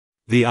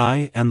The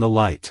eye and the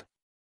light.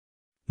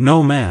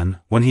 No man,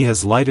 when he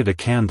has lighted a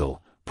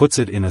candle, puts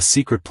it in a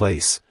secret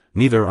place,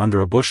 neither under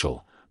a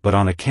bushel, but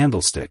on a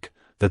candlestick,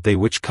 that they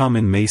which come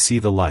in may see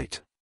the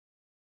light.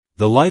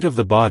 The light of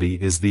the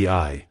body is the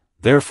eye,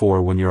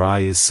 therefore when your eye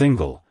is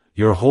single,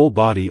 your whole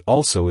body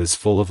also is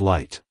full of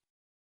light.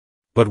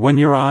 But when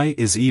your eye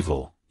is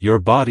evil, your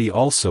body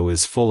also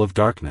is full of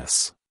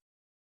darkness.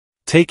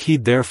 Take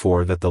heed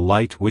therefore that the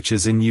light which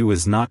is in you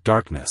is not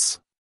darkness.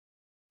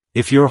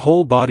 If your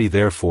whole body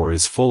therefore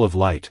is full of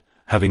light,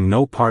 having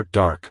no part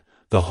dark,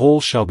 the whole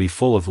shall be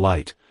full of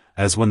light,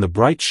 as when the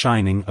bright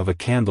shining of a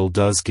candle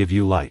does give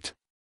you light.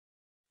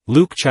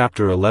 Luke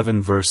chapter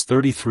 11 verse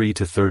 33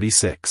 to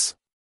 36.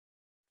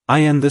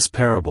 I end this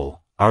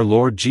parable, our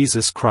Lord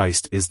Jesus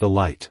Christ is the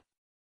light.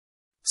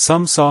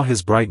 Some saw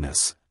his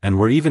brightness, and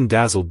were even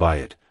dazzled by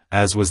it,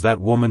 as was that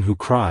woman who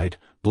cried,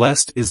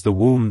 Blessed is the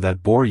womb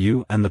that bore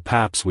you and the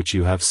paps which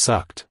you have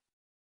sucked.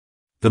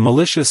 The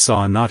malicious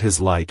saw not his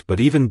light but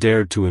even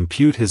dared to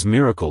impute his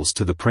miracles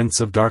to the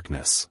prince of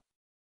darkness.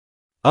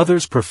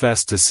 Others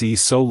professed to see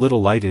so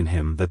little light in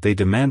him that they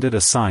demanded a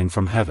sign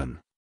from heaven.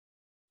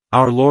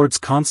 Our Lord's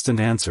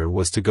constant answer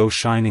was to go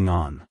shining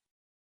on.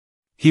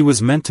 He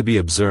was meant to be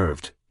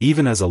observed,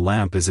 even as a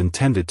lamp is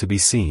intended to be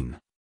seen.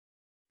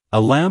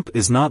 A lamp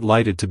is not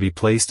lighted to be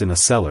placed in a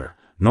cellar,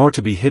 nor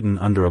to be hidden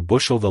under a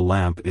bushel. The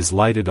lamp is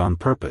lighted on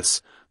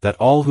purpose, that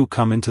all who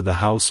come into the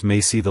house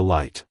may see the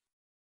light.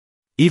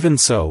 Even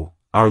so,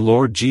 our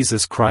Lord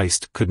Jesus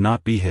Christ could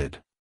not be hid.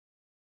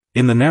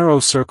 In the narrow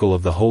circle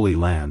of the Holy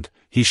Land,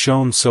 he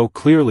shone so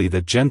clearly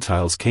that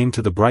Gentiles came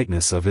to the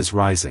brightness of his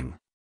rising.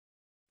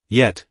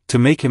 Yet, to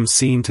make him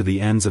seen to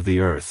the ends of the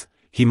earth,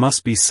 he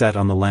must be set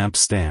on the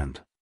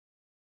lampstand.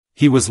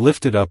 He was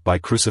lifted up by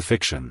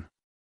crucifixion.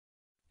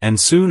 And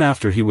soon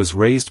after he was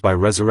raised by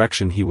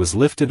resurrection. He was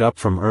lifted up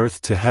from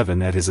earth to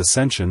heaven at his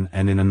ascension,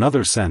 and in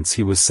another sense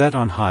he was set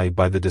on high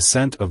by the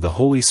descent of the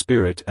Holy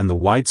Spirit and the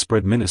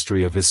widespread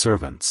ministry of his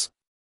servants.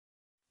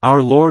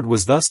 Our Lord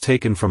was thus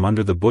taken from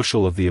under the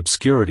bushel of the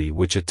obscurity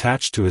which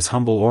attached to his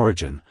humble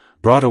origin,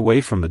 brought away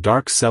from the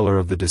dark cellar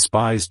of the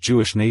despised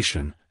Jewish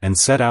nation, and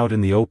set out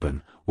in the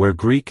open, where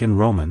Greek and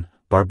Roman,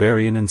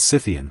 barbarian and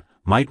Scythian,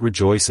 might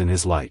rejoice in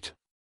his light.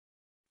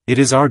 It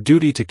is our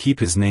duty to keep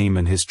his name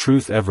and his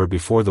truth ever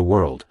before the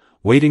world,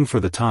 waiting for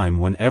the time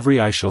when every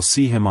eye shall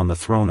see him on the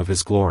throne of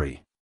his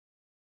glory.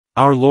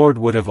 Our Lord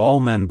would have all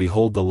men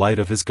behold the light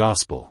of his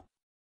gospel.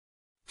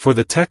 For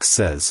the text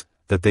says,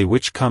 that they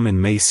which come in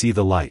may see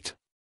the light.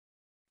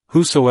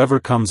 Whosoever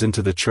comes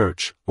into the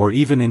church, or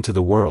even into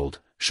the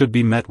world, should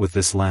be met with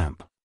this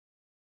lamp.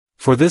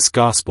 For this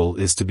gospel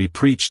is to be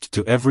preached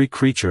to every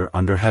creature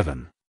under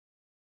heaven.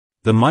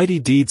 The mighty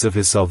deeds of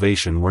his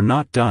salvation were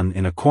not done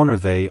in a corner,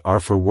 they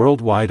are for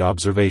worldwide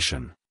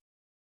observation.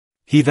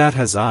 He that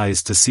has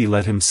eyes to see,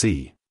 let him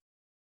see.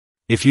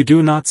 If you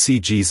do not see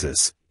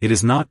Jesus, it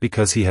is not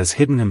because he has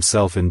hidden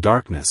himself in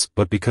darkness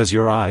but because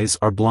your eyes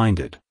are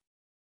blinded.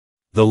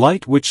 The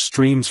light which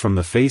streams from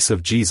the face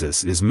of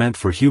Jesus is meant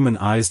for human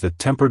eyes. The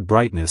tempered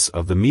brightness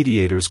of the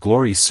mediator's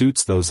glory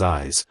suits those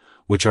eyes,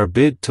 which are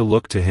bid to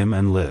look to him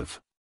and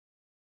live.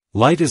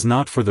 Light is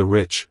not for the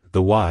rich,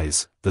 the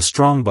wise, the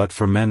strong, but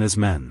for men as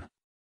men.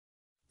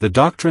 The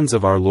doctrines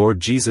of our Lord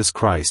Jesus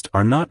Christ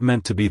are not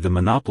meant to be the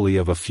monopoly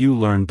of a few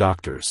learned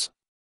doctors.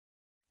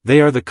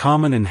 They are the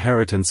common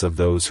inheritance of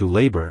those who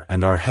labor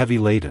and are heavy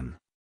laden.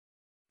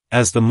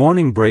 As the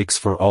morning breaks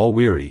for all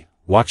weary,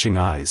 watching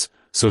eyes,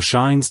 so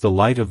shines the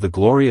light of the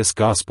glorious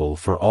gospel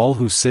for all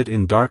who sit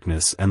in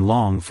darkness and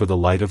long for the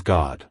light of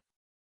God.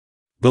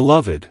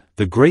 Beloved,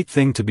 the great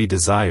thing to be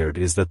desired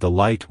is that the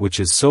light which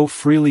is so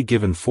freely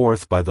given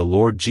forth by the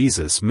Lord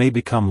Jesus may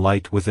become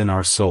light within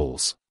our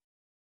souls.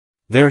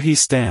 There he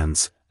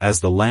stands,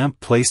 as the lamp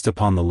placed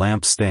upon the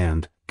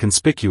lampstand,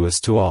 conspicuous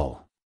to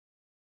all.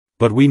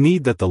 But we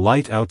need that the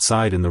light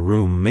outside in the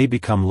room may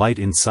become light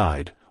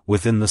inside,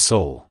 within the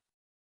soul.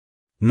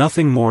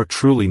 Nothing more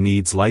truly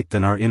needs light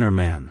than our inner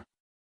man.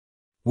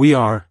 We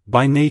are,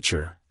 by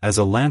nature, as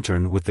a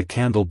lantern with the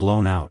candle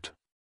blown out.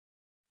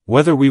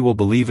 Whether we will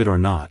believe it or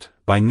not,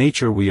 by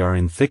nature we are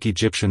in thick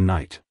Egyptian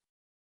night.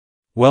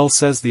 Well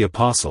says the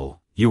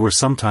apostle, you were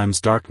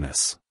sometimes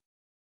darkness.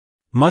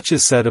 Much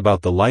is said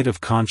about the light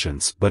of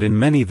conscience, but in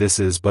many this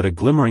is but a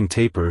glimmering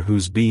taper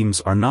whose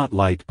beams are not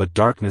light but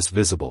darkness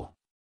visible.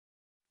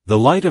 The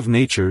light of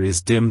nature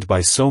is dimmed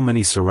by so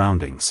many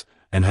surroundings,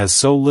 and has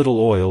so little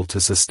oil to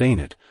sustain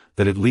it,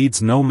 that it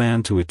leads no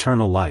man to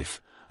eternal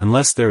life,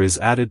 unless there is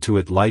added to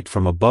it light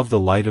from above, the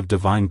light of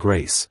divine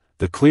grace,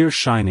 the clear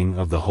shining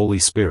of the Holy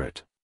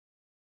Spirit.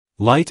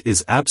 Light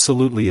is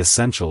absolutely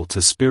essential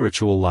to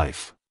spiritual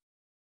life.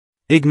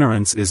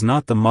 Ignorance is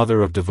not the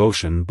mother of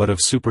devotion but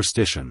of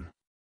superstition.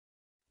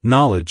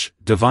 Knowledge,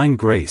 divine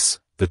grace,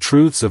 the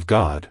truths of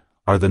God,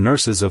 are the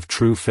nurses of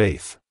true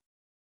faith.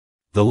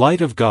 The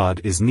light of God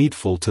is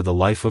needful to the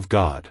life of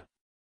God.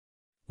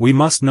 We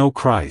must know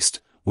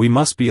Christ, we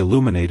must be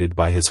illuminated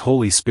by his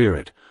Holy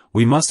Spirit,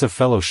 we must have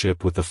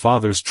fellowship with the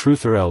Father's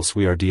truth, or else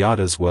we are dead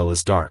as well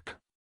as dark.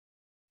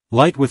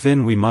 Light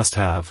within we must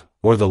have,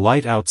 or the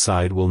light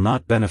outside will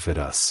not benefit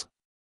us.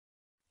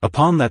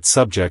 Upon that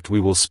subject we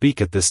will speak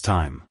at this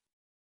time.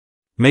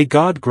 May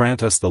God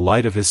grant us the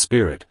light of His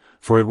Spirit,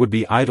 for it would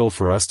be idle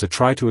for us to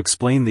try to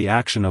explain the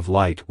action of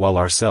light while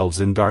ourselves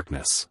in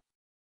darkness.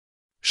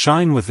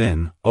 Shine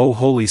within, O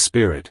Holy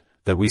Spirit,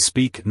 that we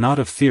speak not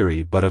of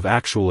theory but of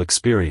actual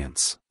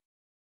experience.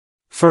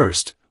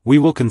 First, we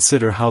will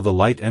consider how the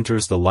light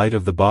enters. The light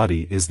of the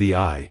body is the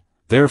eye,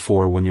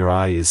 therefore when your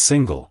eye is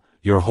single,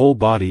 your whole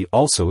body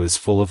also is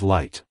full of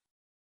light.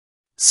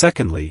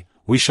 Secondly,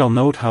 we shall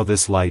note how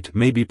this light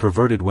may be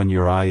perverted. When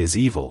your eye is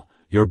evil,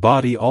 your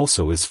body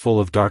also is full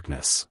of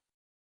darkness.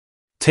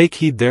 Take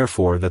heed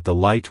therefore that the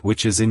light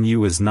which is in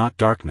you is not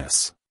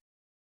darkness.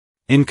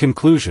 In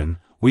conclusion,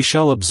 we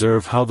shall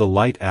observe how the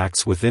light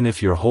acts within.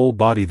 If your whole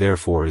body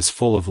therefore is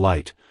full of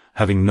light,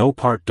 having no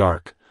part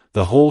dark,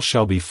 the whole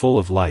shall be full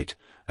of light,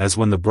 as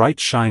when the bright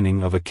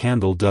shining of a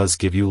candle does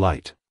give you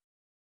light.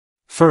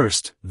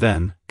 First,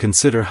 then,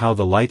 consider how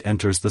the light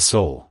enters the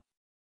soul.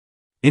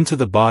 Into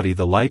the body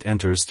the light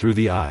enters through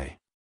the eye.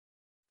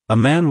 A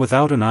man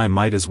without an eye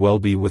might as well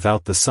be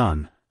without the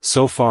sun,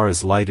 so far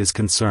as light is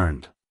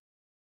concerned.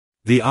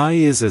 The eye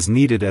is as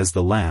needed as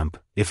the lamp,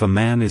 if a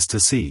man is to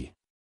see.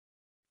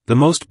 The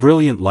most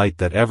brilliant light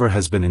that ever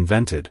has been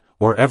invented,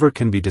 or ever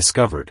can be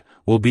discovered,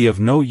 will be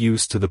of no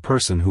use to the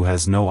person who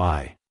has no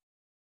eye.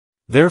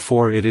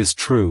 Therefore it is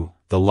true,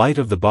 the light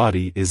of the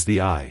body is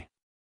the eye.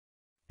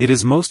 It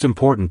is most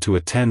important to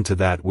attend to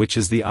that which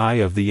is the eye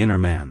of the inner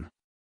man.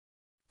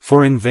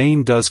 For in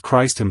vain does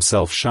Christ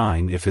Himself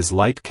shine if His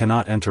light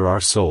cannot enter our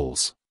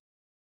souls.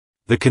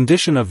 The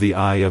condition of the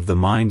eye of the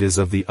mind is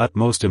of the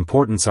utmost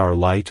importance. Our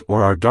light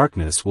or our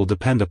darkness will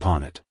depend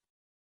upon it.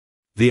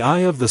 The eye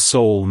of the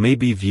soul may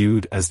be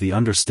viewed as the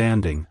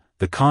understanding,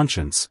 the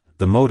conscience,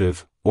 the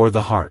motive, or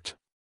the heart.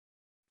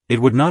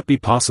 It would not be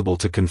possible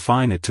to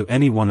confine it to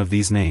any one of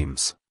these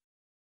names.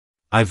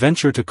 I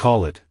venture to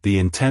call it the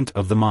intent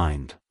of the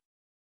mind.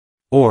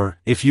 Or,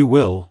 if you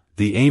will,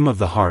 the aim of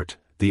the heart,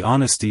 the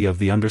honesty of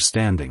the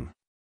understanding.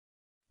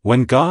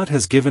 When God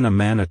has given a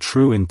man a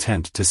true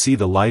intent to see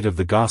the light of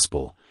the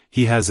gospel,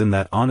 He has in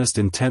that honest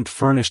intent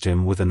furnished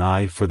him with an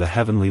eye for the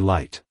heavenly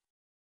light.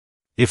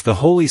 If the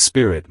Holy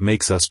Spirit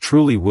makes us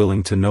truly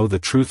willing to know the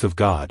truth of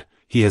God,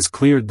 He has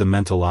cleared the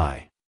mental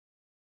eye.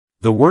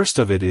 The worst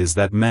of it is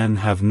that men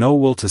have no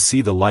will to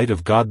see the light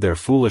of God. Their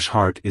foolish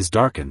heart is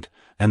darkened,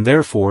 and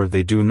therefore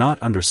they do not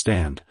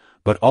understand,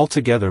 but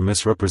altogether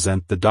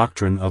misrepresent the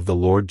doctrine of the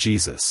Lord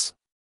Jesus.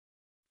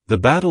 The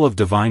battle of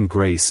divine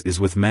grace is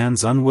with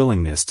man's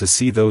unwillingness to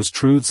see those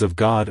truths of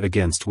God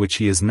against which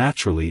he is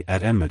naturally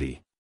at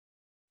enmity.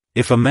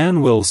 If a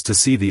man wills to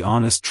see the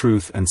honest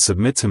truth and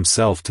submits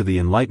himself to the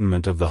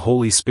enlightenment of the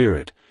Holy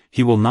Spirit,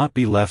 he will not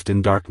be left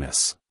in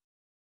darkness.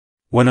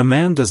 When a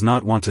man does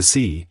not want to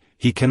see,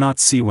 he cannot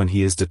see. When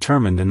he is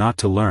determined not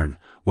to learn,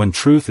 when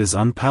truth is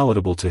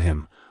unpalatable to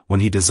him,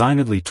 when he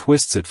designedly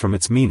twists it from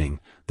its meaning,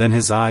 then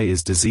his eye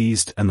is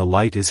diseased and the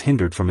light is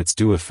hindered from its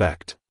due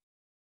effect.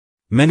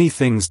 Many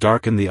things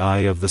darken the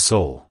eye of the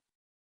soul.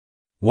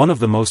 One of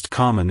the most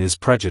common is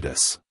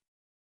prejudice.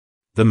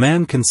 The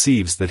man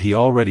conceives that he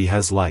already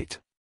has light.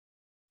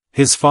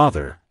 His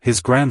father,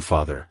 his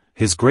grandfather,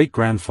 his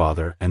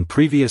great-grandfather and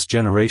previous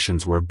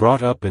generations were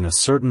brought up in a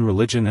certain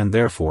religion and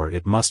therefore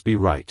it must be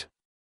right.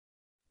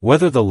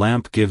 Whether the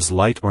lamp gives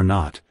light or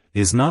not,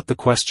 is not the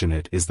question.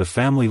 It is the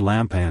family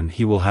lamp and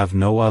he will have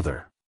no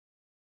other.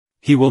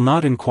 He will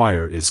not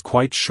inquire, is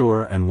quite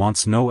sure and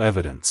wants no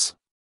evidence.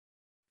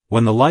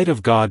 When the light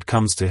of God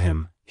comes to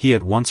him, he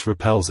at once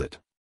repels it.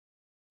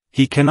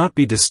 He cannot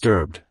be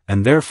disturbed,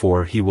 and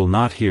therefore he will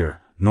not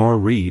hear, nor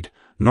read,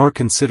 nor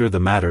consider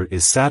the matter.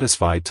 Is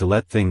satisfied to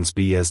let things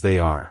be as they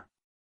are.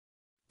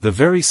 The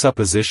very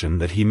supposition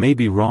that he may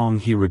be wrong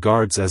he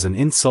regards as an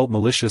insult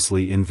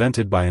maliciously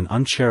invented by an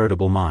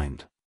uncharitable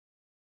mind.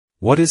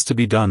 What is to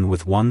be done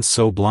with one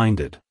so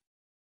blinded?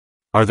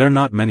 Are there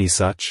not many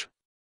such?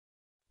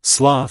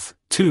 Sloth,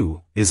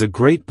 too, is a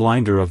great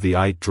blinder of the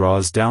eye. It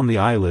draws down the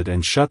eyelid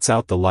and shuts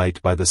out the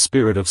light by the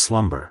spirit of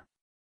slumber.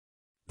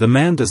 The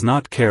man does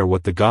not care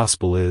what the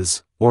gospel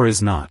is, or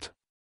is not.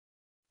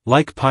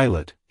 Like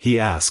Pilate, he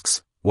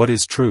asks, "What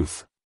is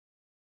truth?"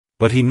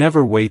 But he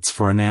never waits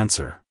for an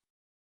answer.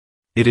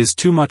 It is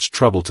too much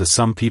trouble to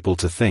some people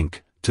to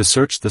think, to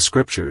search the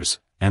scriptures,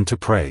 and to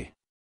pray.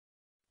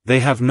 They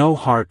have no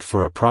heart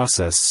for a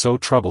process so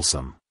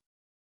troublesome.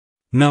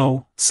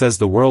 "No," says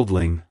the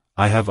worldling,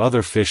 "I have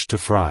other fish to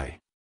fry.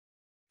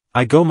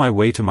 I go my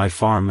way to my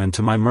farm and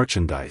to my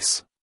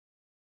merchandise."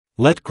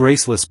 Let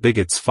graceless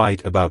bigots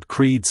fight about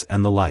creeds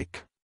and the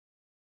like.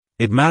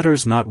 It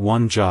matters not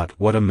one jot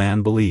what a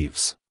man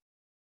believes.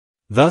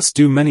 Thus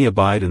do many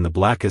abide in the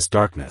blackest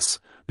darkness,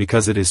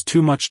 because it is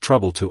too much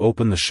trouble to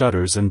open the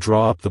shutters and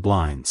draw up the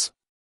blinds.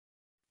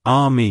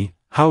 Ah me,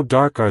 how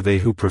dark are they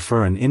who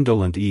prefer an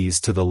indolent ease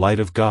to the light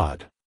of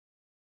God.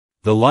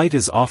 The light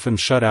is often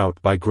shut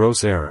out by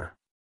gross error.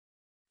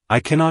 I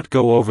cannot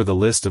go over the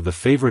list of the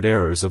favorite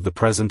errors of the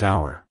present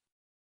hour.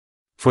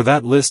 For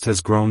that list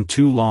has grown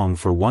too long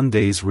for one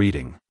day's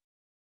reading.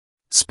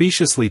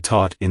 Speciously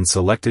taught in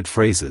selected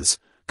phrases,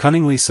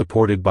 cunningly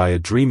supported by a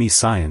dreamy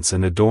science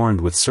and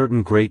adorned with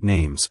certain great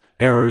names,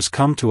 errors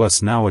come to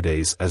us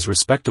nowadays as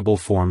respectable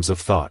forms of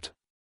thought.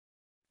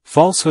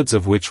 Falsehoods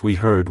of which we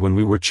heard when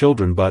we were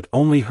children but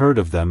only heard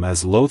of them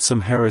as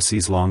loathsome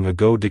heresies long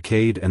ago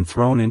decayed and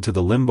thrown into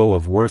the limbo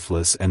of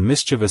worthless and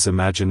mischievous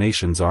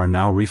imaginations are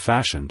now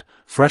refashioned,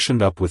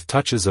 freshened up with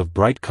touches of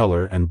bright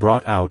color and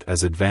brought out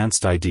as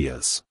advanced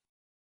ideas.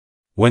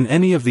 When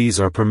any of these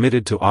are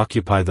permitted to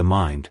occupy the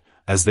mind,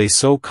 as they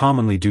so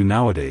commonly do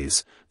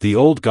nowadays, the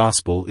old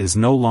gospel is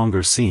no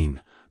longer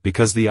seen,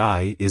 because the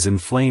eye is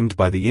inflamed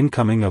by the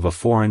incoming of a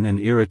foreign and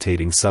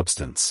irritating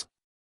substance.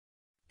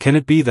 Can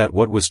it be that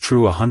what was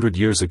true 100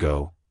 years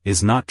ago,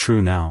 is not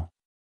true now?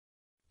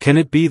 Can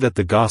it be that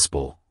the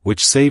gospel,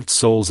 which saved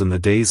souls in the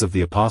days of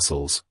the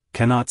apostles,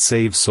 cannot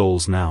save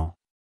souls now?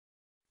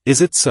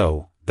 Is it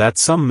so, that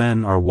some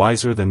men are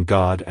wiser than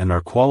God and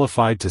are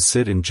qualified to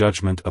sit in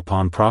judgment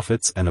upon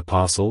prophets and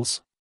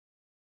apostles?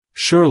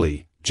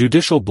 Surely,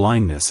 judicial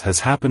blindness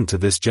has happened to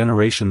this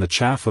generation. The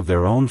chaff of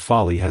their own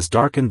folly has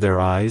darkened their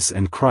eyes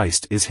and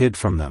Christ is hid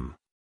from them.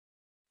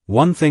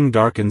 One thing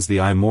darkens the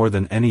eye more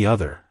than any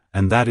other,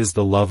 and that is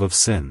the love of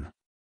sin.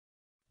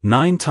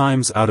 9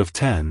 times out of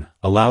 10,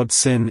 allowed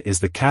sin is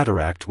the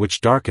cataract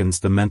which darkens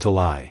the mental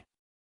eye.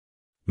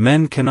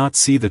 Men cannot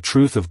see the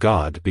truth of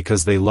God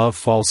because they love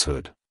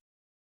falsehood.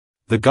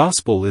 The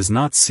gospel is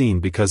not seen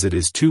because it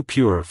is too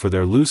pure for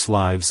their loose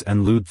lives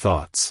and lewd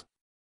thoughts.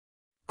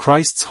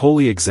 Christ's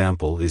holy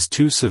example is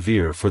too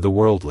severe for the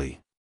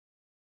worldly.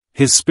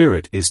 His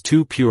spirit is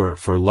too pure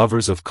for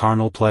lovers of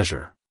carnal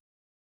pleasure.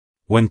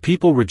 When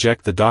people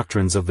reject the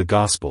doctrines of the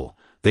gospel,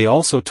 they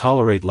also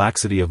tolerate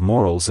laxity of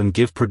morals and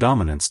give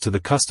predominance to the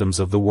customs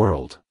of the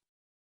world.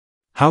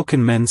 How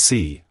can men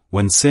see,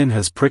 when sin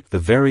has pricked the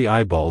very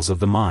eyeballs of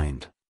the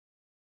mind?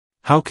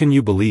 How can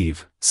you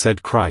believe,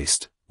 said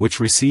Christ, which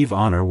receive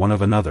honor one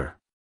of another?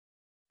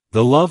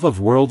 The love of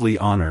worldly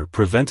honor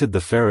prevented the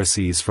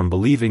Pharisees from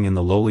believing in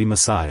the lowly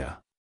Messiah.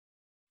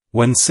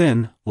 When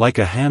sin, like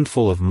a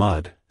handful of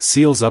mud,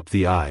 seals up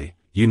the eye,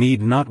 you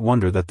need not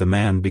wonder that the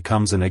man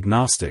becomes an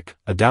agnostic,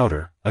 a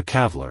doubter, a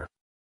caviller.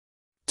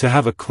 To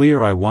have a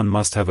clear eye one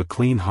must have a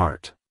clean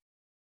heart.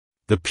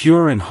 The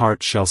pure in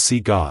heart shall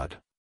see God.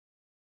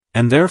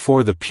 And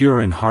therefore the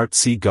pure in heart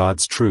see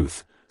God's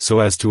truth, so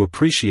as to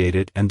appreciate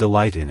it and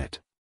delight in it.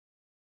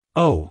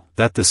 Oh,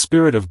 that the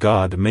Spirit of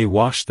God may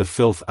wash the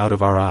filth out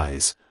of our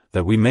eyes,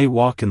 that we may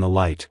walk in the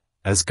light,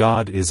 as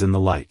God is in the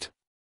light.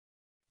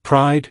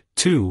 Pride,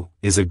 too,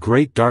 is a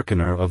great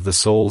darkener of the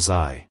soul's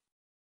eye.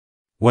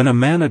 When a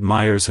man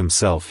admires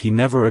himself he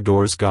never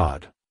adores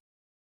God.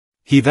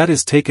 He that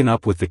is taken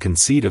up with the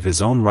conceit of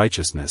his own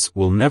righteousness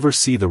will never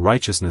see the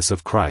righteousness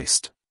of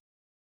Christ.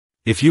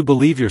 If you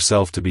believe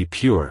yourself to be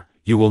pure,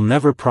 you will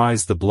never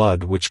prize the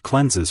blood which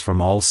cleanses from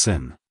all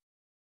sin.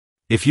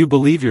 If you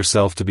believe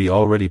yourself to be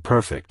already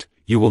perfect,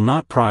 you will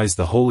not prize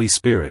the Holy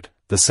Spirit,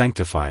 the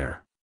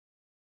Sanctifier.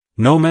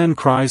 No man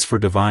cries for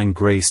divine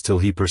grace till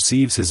he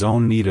perceives his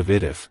own need of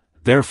it. If,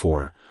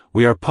 therefore,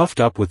 we are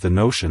puffed up with the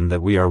notion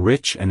that we are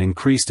rich and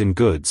increased in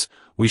goods,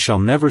 we shall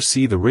never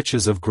see the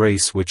riches of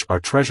grace which are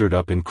treasured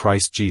up in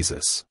Christ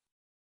Jesus.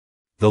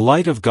 The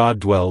light of God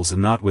dwells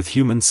not with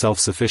human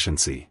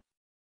self-sufficiency.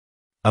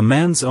 A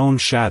man's own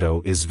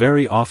shadow is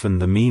very often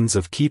the means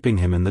of keeping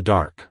him in the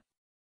dark.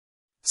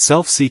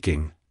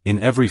 Self-seeking, in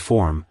every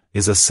form,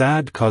 is a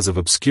sad cause of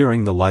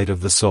obscuring the light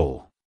of the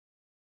soul.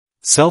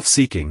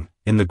 Self-seeking,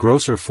 in the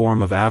grosser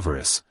form of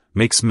avarice,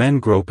 makes men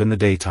grope in the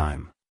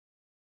daytime.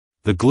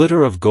 The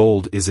glitter of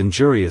gold is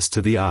injurious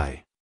to the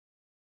eye.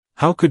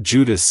 How could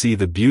Judas see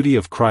the beauty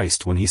of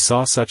Christ when he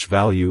saw such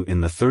value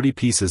in the 30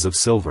 pieces of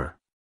silver?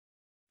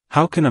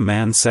 How can a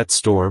man set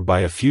store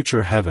by a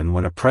future heaven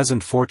when a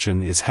present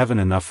fortune is heaven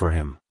enough for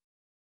him?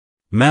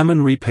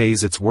 Mammon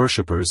repays its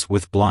worshippers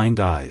with blind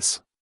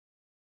eyes.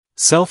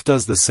 Self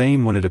does the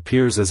same when it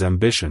appears as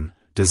ambition,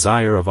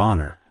 desire of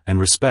honor, and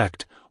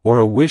respect, or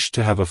a wish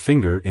to have a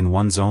finger in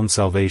one's own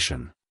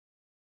salvation.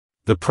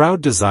 The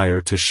proud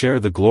desire to share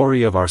the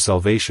glory of our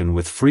salvation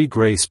with free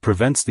grace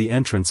prevents the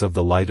entrance of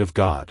the light of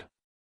God.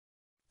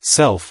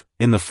 Self,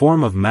 in the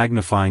form of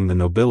magnifying the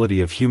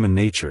nobility of human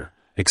nature,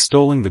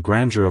 extolling the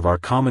grandeur of our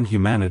common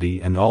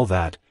humanity and all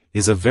that,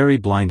 is a very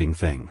blinding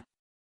thing.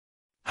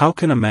 How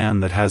can a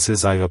man that has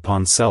his eye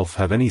upon self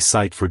have any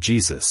sight for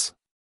Jesus?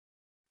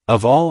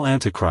 Of all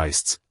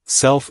antichrists,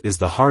 self is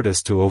the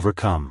hardest to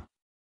overcome.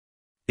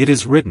 It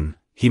is written,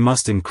 he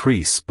must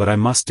increase but I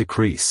must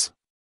decrease.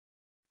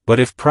 But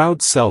if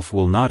proud self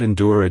will not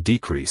endure a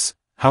decrease,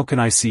 how can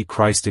I see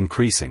Christ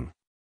increasing?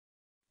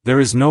 There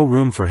is no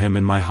room for him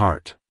in my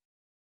heart.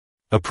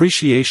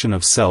 Appreciation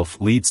of self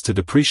leads to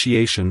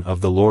depreciation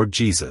of the Lord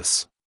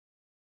Jesus.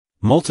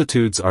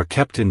 Multitudes are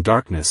kept in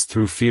darkness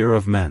through fear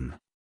of men.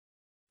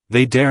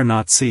 They dare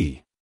not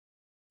see.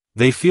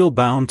 They feel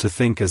bound to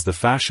think as the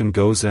fashion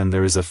goes, and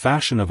there is a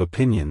fashion of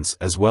opinions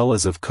as well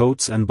as of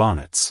coats and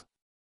bonnets.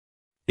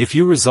 If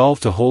you resolve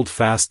to hold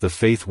fast the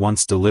faith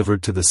once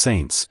delivered to the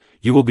saints,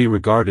 you will be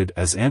regarded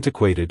as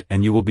antiquated,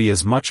 and you will be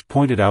as much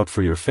pointed out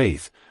for your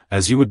faith,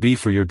 as you would be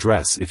for your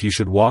dress if you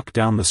should walk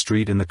down the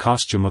street in the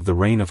costume of the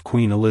reign of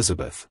Queen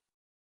Elizabeth.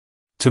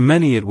 To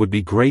many it would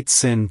be great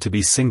sin to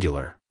be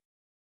singular.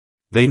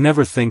 They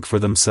never think for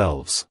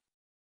themselves.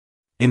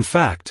 In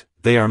fact,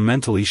 they are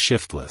mentally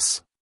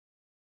shiftless.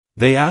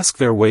 They ask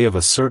their way of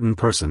a certain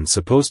person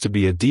supposed to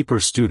be a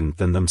deeper student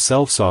than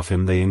themselves. Of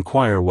him they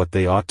inquire what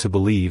they ought to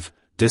believe,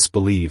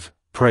 disbelieve,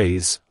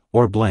 praise,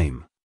 or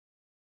blame.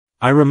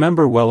 I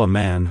remember well a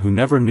man who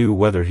never knew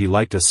whether he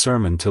liked a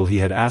sermon till he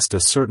had asked a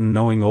certain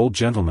knowing old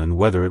gentleman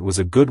whether it was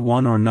a good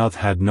one or not.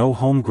 Had no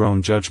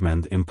homegrown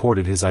judgment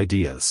imported his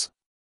ideas.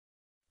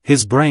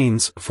 His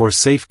brains, for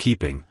safe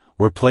keeping,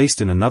 were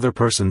placed in another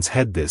person's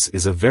head. This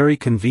is a very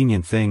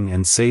convenient thing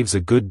and saves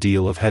a good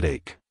deal of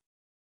headache.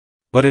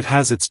 But it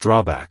has its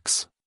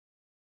drawbacks.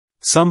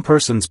 Some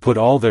persons put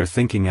all their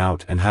thinking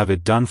out and have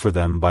it done for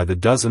them by the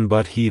dozen,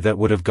 but he that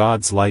would have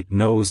God's light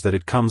knows that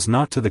it comes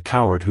not to the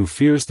coward who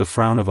fears the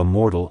frown of a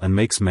mortal and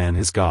makes man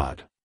his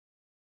God.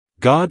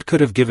 God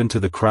could have given to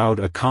the crowd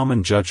a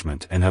common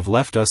judgment and have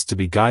left us to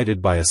be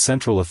guided by a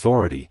central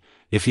authority,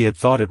 if he had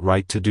thought it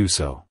right to do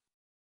so.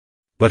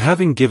 But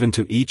having given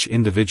to each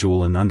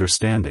individual an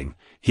understanding,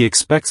 he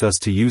expects us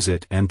to use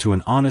it, and to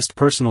an honest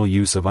personal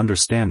use of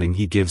understanding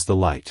he gives the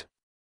light.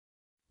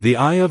 The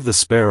eye of the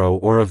sparrow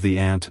or of the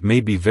ant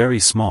may be very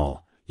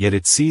small, yet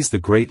it sees the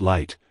great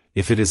light,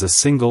 if it is a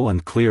single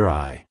and clear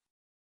eye.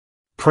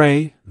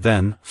 Pray,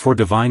 then, for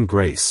divine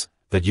grace,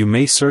 that you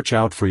may search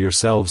out for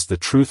yourselves the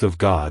truth of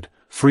God,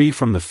 free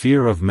from the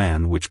fear of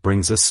man which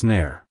brings a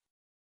snare.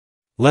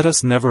 Let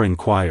us never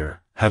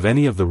inquire, have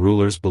any of the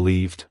rulers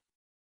believed?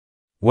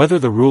 Whether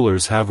the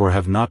rulers have or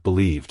have not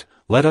believed,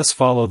 let us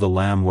follow the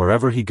Lamb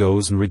wherever he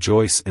goes and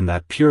rejoice in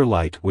that pure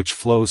light which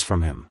flows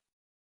from him.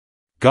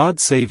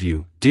 God save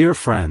you, dear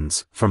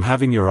friends, from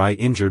having your eye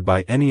injured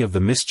by any of the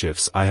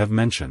mischiefs I have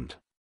mentioned.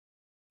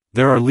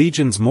 There are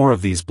legions more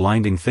of these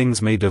blinding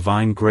things. May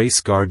divine grace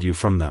guard you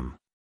from them.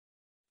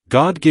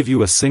 God give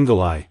you a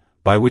single eye,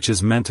 by which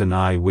is meant an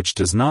eye which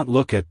does not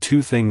look at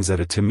two things at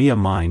a time, a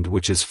mind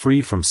which is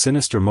free from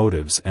sinister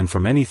motives and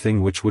from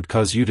anything which would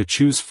cause you to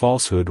choose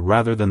falsehood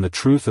rather than the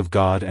truth of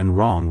God, and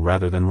wrong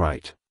rather than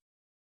right.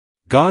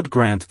 God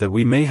grant that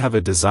we may have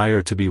a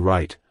desire to be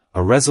right,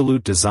 a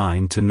resolute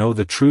design to know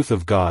the truth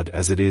of God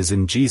as it is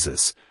in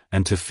Jesus,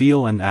 and to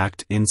feel and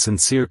act in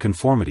sincere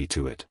conformity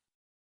to it.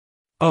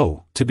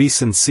 Oh, to be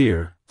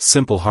sincere,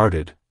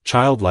 simple-hearted,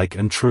 childlike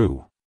and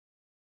true.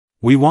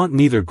 We want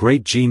neither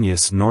great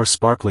genius nor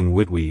sparkling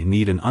wit, we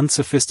need an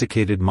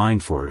unsophisticated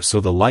mind, for so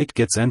the light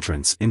gets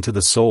entrance into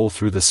the soul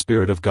through the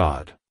Spirit of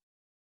God.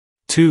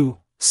 2.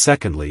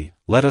 Secondly,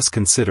 let us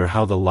consider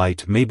how the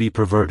light may be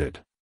perverted.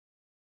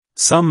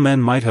 Some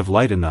men might have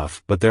light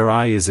enough, but their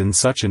eye is in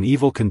such an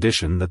evil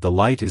condition that the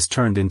light is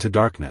turned into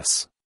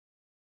darkness.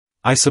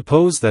 I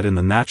suppose that in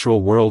the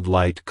natural world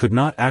light could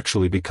not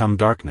actually become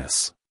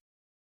darkness.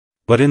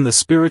 But in the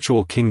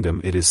spiritual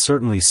kingdom it is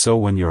certainly so.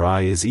 When your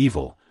eye is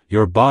evil,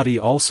 your body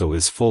also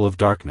is full of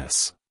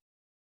darkness.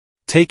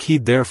 Take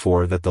heed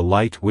therefore that the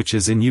light which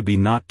is in you be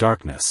not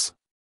darkness.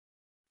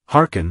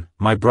 Hearken,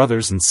 my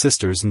brothers and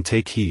sisters, and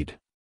take heed.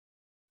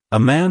 A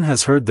man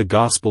has heard the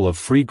gospel of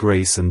free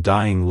grace, and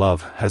dying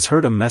love has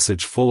heard a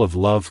message full of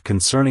love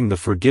concerning the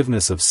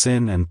forgiveness of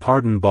sin and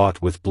pardon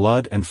bought with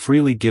blood and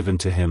freely given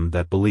to him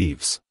that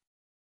believes.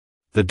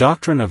 The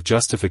doctrine of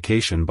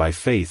justification by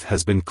faith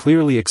has been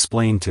clearly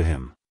explained to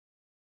him.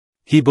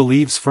 He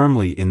believes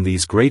firmly in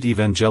these great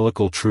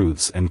evangelical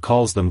truths and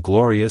calls them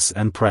glorious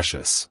and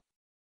precious.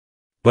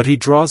 But he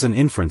draws an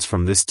inference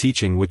from this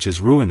teaching which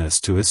is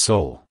ruinous to his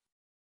soul.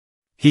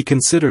 He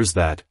considers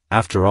that,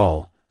 after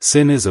all,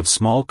 sin is of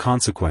small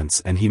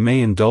consequence, and he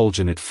may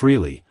indulge in it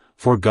freely,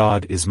 for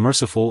God is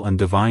merciful and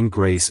divine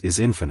grace is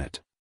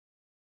infinite.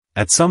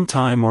 At some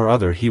time or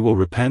other he will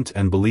repent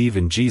and believe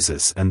in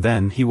Jesus, and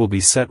then he will be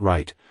set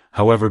right,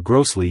 however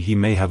grossly he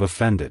may have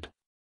offended.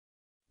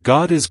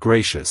 God is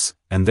gracious,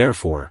 and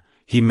therefore,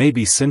 he may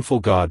be sinful.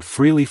 God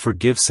freely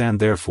forgives, and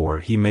therefore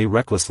he may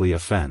recklessly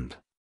offend.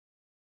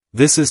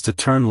 This is to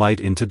turn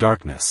light into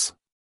darkness.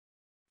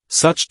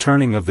 Such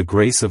turning of the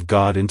grace of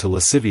God into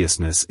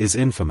lasciviousness is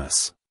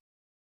infamous.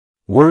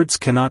 Words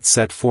cannot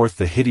set forth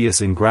the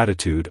hideous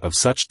ingratitude of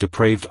such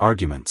depraved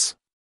arguments.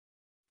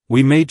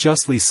 We may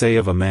justly say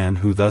of a man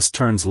who thus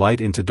turns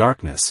light into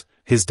darkness,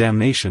 his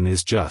damnation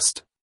is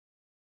just.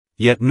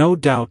 Yet no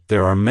doubt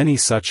there are many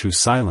such who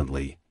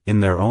silently, in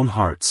their own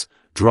hearts,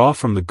 draw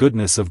from the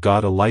goodness of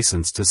God a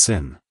license to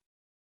sin.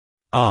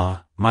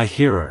 Ah, my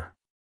hearer!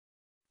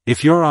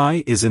 If your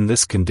eye is in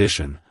this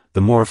condition,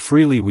 the more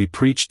freely we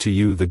preach to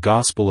you the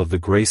gospel of the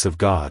grace of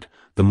God,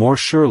 the more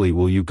surely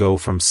will you go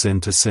from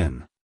sin to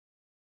sin.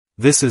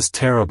 This is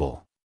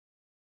terrible.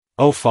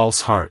 O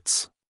false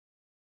hearts!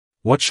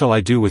 What shall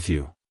I do with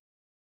you?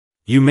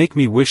 You make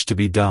me wish to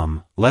be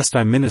dumb, lest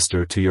I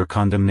minister to your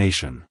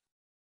condemnation.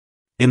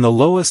 In the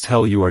lowest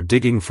hell you are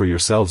digging for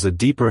yourselves a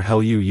deeper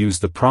hell. You use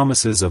the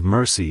promises of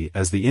mercy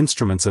as the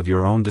instruments of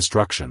your own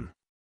destruction.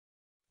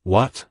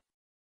 What?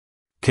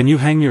 Can you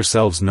hang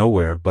yourselves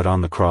nowhere but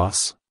on the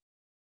cross?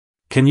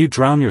 Can you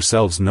drown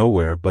yourselves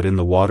nowhere but in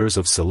the waters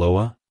of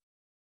Siloah?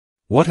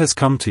 What has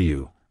come to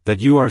you, that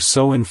you are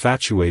so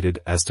infatuated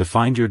as to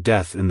find your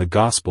death in the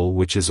gospel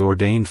which is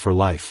ordained for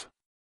life?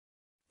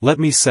 Let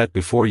me set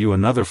before you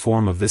another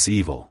form of this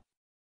evil.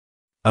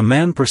 A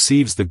man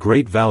perceives the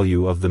great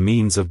value of the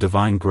means of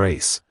divine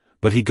grace,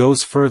 but he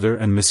goes further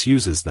and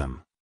misuses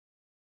them.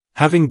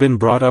 Having been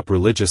brought up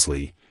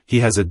religiously, he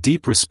has a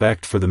deep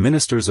respect for the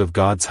ministers of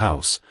God's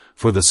house,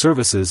 for the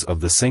services of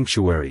the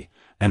sanctuary,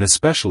 and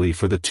especially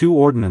for the two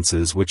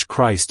ordinances which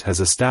Christ has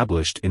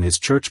established in his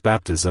church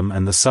baptism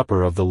and the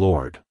supper of the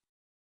Lord.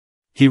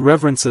 He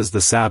reverences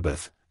the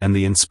Sabbath, and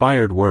the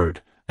inspired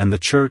word, and the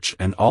church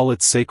and all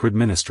its sacred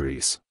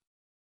ministries.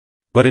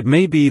 But it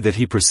may be that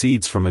he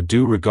proceeds from a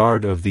due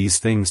regard of these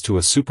things to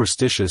a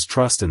superstitious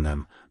trust in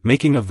them,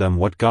 making of them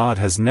what God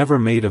has never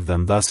made of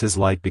them, thus his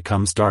light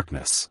becomes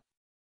darkness.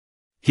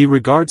 He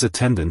regards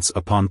attendance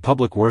upon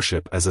public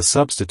worship as a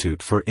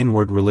substitute for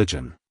inward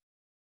religion.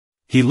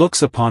 He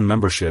looks upon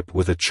membership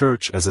with a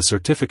church as a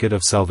certificate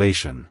of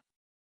salvation.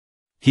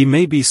 He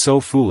may be so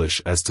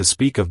foolish as to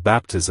speak of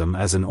baptism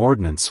as an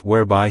ordinance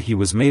whereby he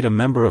was made a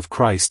member of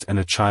Christ and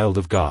a child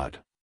of God.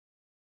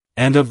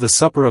 And of the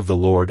supper of the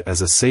Lord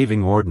as a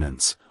saving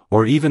ordinance,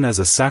 or even as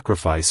a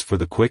sacrifice for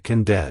the quick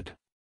and dead.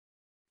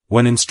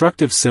 When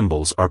instructive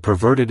symbols are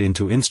perverted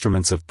into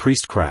instruments of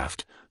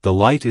priestcraft, the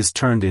light is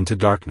turned into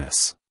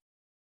darkness.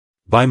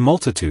 By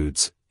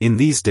multitudes, in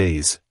these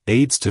days,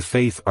 aids to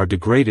faith are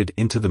degraded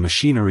into the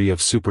machinery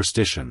of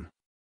superstition.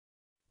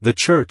 The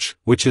Church,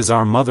 which is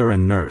our mother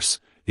and nurse,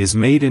 is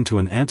made into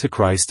an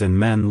antichrist, and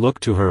men look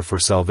to her for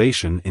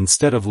salvation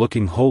instead of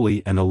looking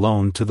wholly and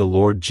alone to the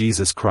Lord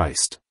Jesus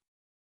Christ.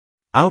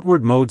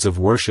 Outward modes of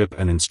worship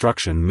and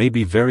instruction may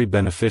be very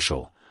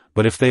beneficial,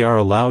 but if they are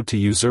allowed to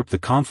usurp the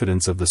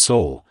confidence of the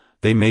soul,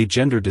 they may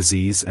gender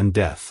disease and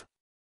death.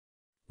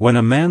 When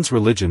a man's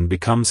religion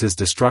becomes his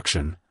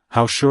destruction,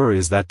 how sure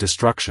is that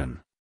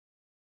destruction?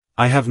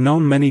 I have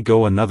known many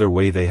go another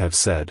way. They have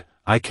said,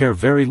 I care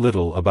very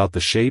little about the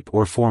shape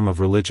or form of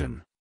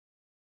religion.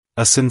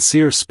 A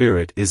sincere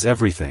spirit is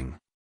everything.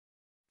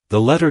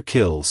 The letter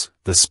kills,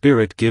 the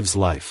spirit gives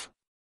life.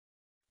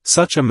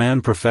 Such a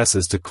man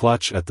professes to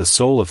clutch at the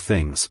soul of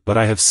things, but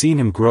I have seen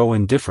him grow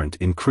indifferent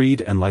in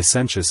creed and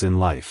licentious in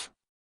life.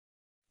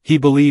 He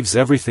believes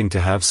everything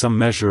to have some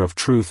measure of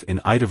truth in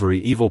it, every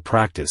evil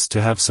practice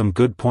to have some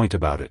good point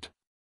about it.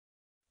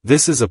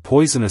 This is a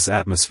poisonous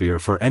atmosphere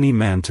for any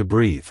man to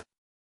breathe.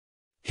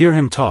 Hear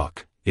him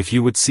talk, if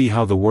you would see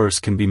how the worse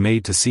can be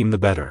made to seem the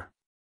better.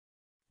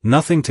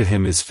 Nothing to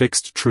him is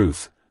fixed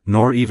truth,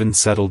 nor even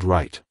settled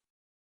right.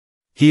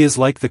 He is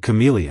like the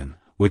chameleon,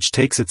 which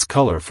takes its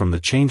color from the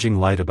changing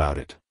light about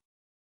it.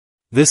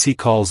 This he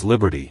calls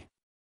liberty.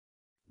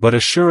 But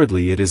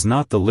assuredly it is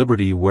not the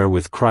liberty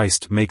wherewith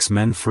Christ makes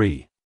men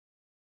free.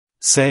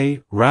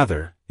 Say,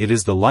 rather, it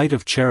is the light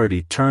of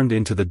charity turned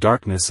into the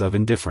darkness of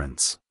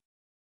indifference.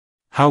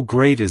 How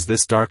great is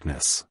this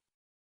darkness!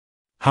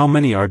 How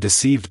many are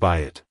deceived by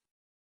it!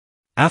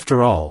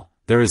 After all,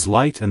 there is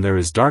light and there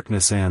is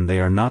darkness, and they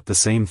are not the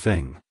same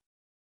thing.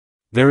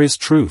 There is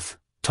truth,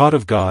 taught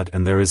of God,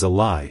 and there is a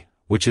lie,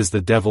 which is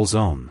the devil's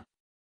own.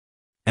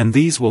 And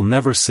these will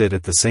never sit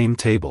at the same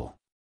table.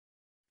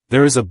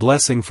 There is a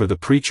blessing for the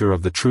preacher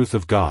of the truth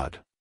of God.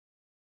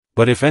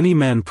 But if any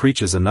man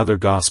preaches another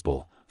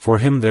gospel, for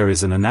him there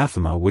is an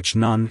anathema which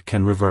none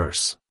can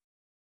reverse.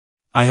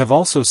 I have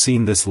also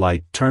seen this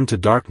light turn to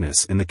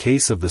darkness in the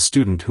case of the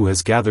student who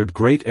has gathered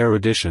great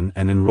erudition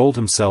and enrolled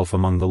himself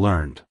among the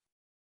learned.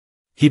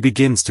 He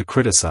begins to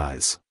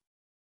criticize.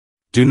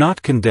 Do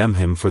not condemn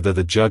him, for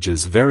the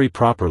judges very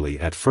properly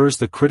at first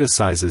the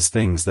criticizes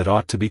things that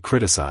ought to be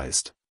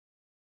criticized.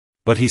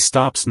 But he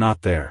stops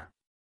not there.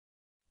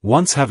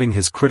 Once having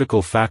his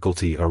critical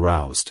faculty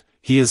aroused,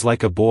 he is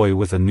like a boy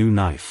with a new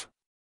knife.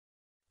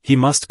 He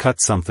must cut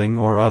something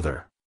or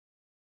other.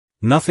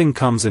 Nothing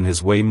comes in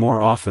his way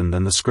more often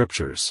than the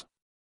Scriptures.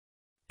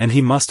 And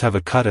he must have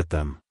a cut at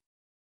them.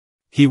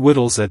 He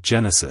whittles at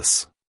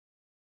Genesis.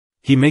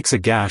 He makes a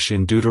gash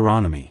in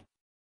Deuteronomy.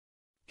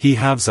 He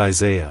halves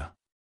Isaiah.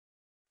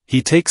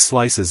 He takes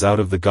slices out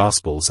of the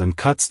Gospels and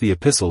cuts the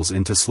epistles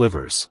into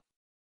slivers.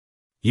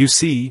 You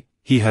see,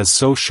 he has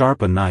so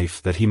sharp a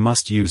knife that he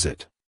must use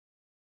it.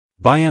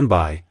 By and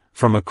by,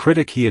 from a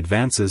critic he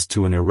advances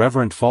to an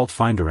irreverent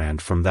fault-finder,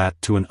 and from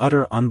that to an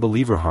utter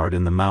unbeliever, hard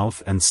in the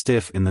mouth and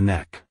stiff in the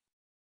neck.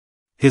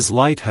 His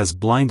light has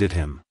blinded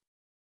him.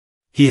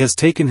 He has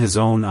taken his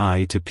own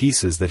eye to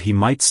pieces that he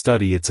might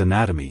study its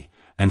anatomy,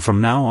 and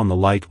from now on the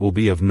light will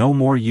be of no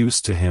more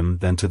use to him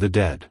than to the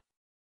dead.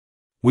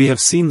 We have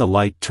seen the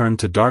light turn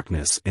to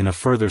darkness in a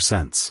further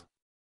sense.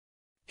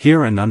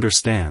 Hear and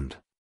understand.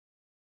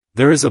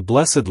 There is a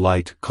blessed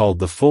light called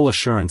the full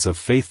assurance of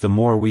faith. The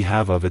more we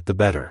have of it, the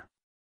better.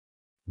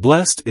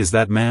 Blessed is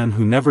that man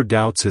who never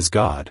doubts his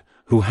God,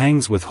 who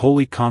hangs with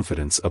holy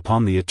confidence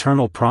upon the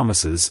eternal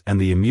promises and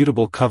the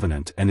immutable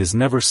covenant, and is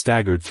never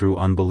staggered through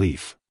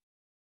unbelief.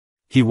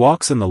 He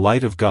walks in the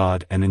light of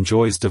God and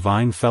enjoys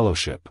divine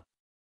fellowship.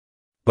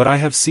 But I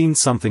have seen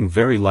something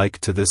very like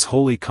to this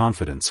holy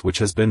confidence which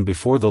has been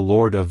before the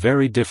Lord a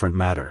very different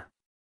matter.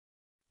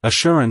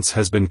 Assurance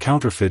has been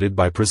counterfeited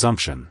by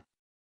presumption.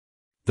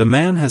 The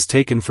man has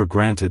taken for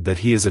granted that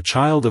he is a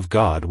child of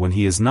God when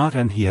he is not,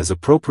 and he has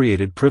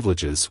appropriated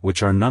privileges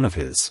which are none of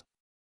his.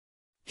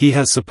 He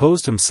has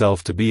supposed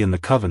himself to be in the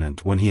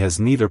covenant when he has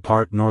neither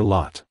part nor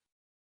lot.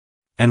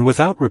 And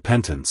without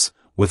repentance,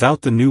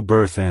 without the new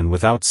birth and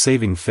without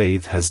saving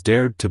faith has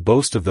dared to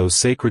boast of those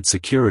sacred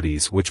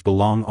securities which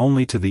belong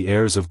only to the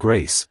heirs of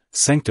grace,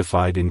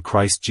 sanctified in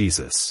Christ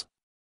Jesus.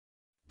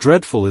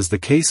 Dreadful is the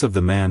case of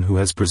the man who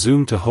has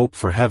presumed to hope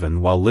for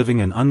heaven while living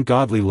an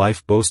ungodly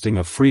life, boasting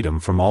of freedom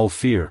from all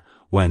fear,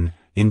 when,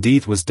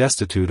 indeed, was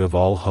destitute of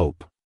all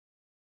hope.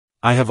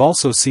 I have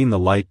also seen the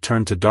light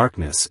turn to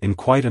darkness in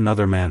quite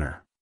another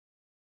manner.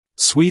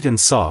 Sweet and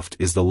soft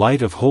is the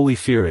light of holy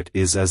fear, it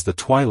is as the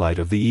twilight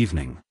of the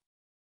evening.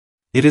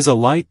 It is a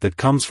light that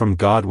comes from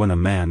God when a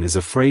man is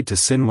afraid to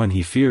sin, when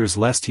he fears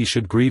lest he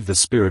should grieve the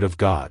Spirit of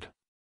God.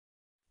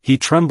 He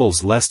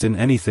trembles lest in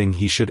anything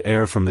he should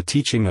err from the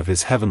teaching of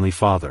his heavenly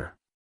Father.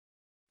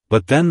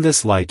 But then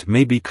this light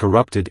may be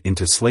corrupted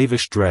into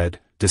slavish dread,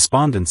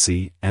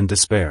 despondency, and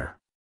despair.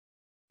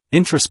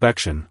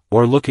 Introspection,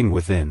 or looking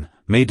within,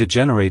 may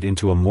degenerate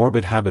into a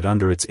morbid habit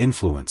under its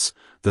influence.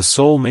 The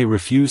soul may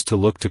refuse to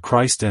look to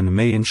Christ and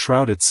may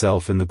enshroud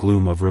itself in the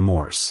gloom of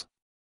remorse.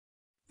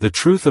 The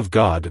truth of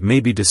God may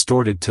be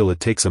distorted till it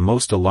takes a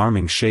most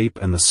alarming shape,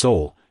 and the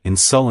soul, in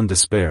sullen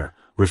despair,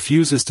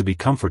 refuses to be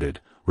comforted,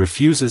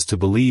 refuses to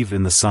believe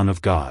in the Son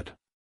of God.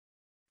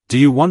 Do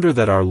you wonder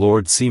that our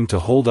Lord seemed to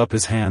hold up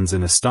his hands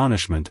in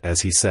astonishment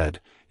as he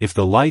said, "If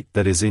the light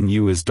that is in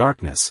you is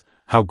darkness,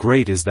 how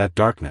great is that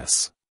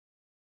darkness?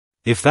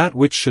 If that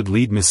which should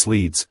lead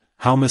misleads,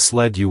 how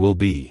misled you will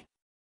be.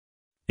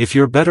 If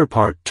your better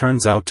part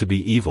turns out to be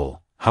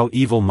evil, how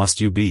evil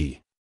must you be?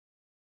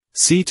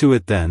 See to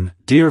it then,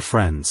 dear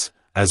friends,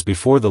 as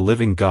before the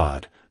living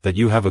God, that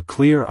you have a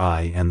clear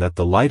eye and that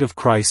the light of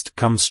Christ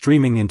comes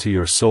streaming into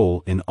your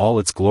soul in all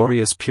its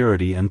glorious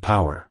purity and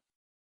power."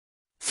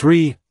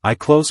 3. I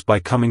close by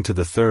coming to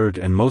the third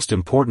and most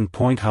important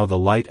point: how the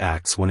light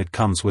acts when it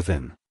comes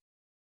within.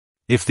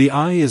 If the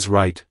eye is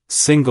right,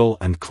 single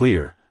and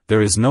clear,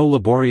 there is no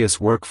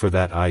laborious work for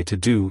that eye to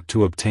do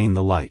to obtain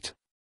the light.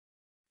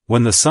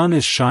 When the sun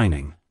is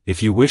shining,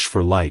 if you wish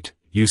for light,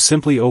 you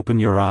simply open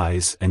your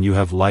eyes and you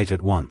have light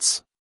at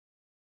once.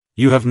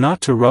 You have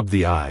not to rub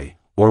the eye,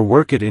 or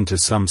work it into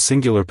some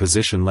singular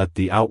position. Let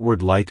the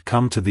outward light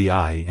come to the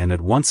eye and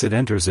at once it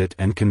enters it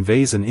and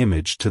conveys an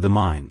image to the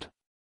mind.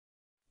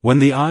 When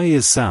the eye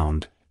is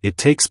sound, it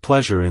takes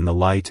pleasure in the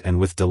light and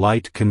with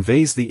delight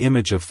conveys the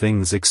image of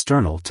things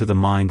external to the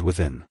mind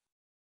within.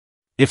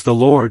 If the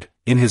Lord,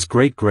 in his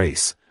great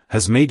grace,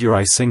 has made your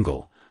eye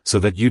single, so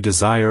that you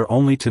desire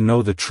only to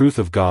know the truth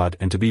of God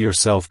and to be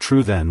yourself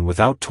true, then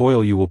without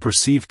toil you will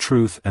perceive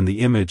truth and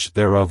the image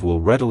thereof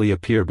will readily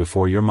appear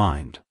before your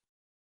mind.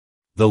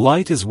 The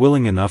light is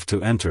willing enough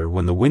to enter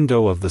when the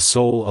window of the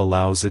soul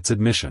allows its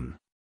admission.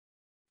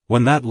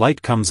 When that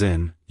light comes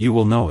in, you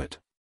will know it.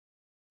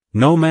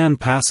 No man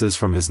passes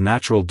from his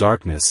natural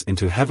darkness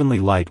into heavenly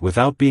light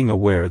without being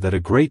aware that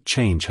a great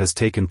change has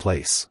taken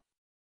place.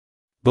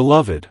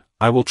 Beloved,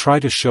 I will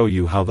try to show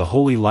you how the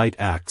holy light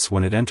acts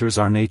when it enters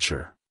our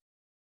nature.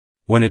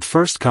 When it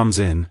first comes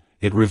in,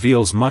 it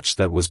reveals much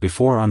that was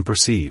before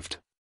unperceived.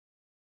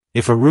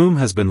 If a room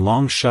has been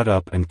long shut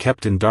up and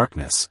kept in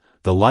darkness,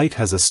 the light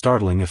has a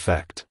startling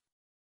effect.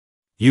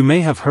 You may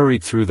have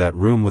hurried through that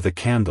room with a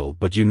candle,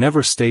 but you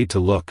never stayed to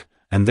look,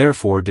 and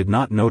therefore did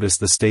not notice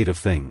the state of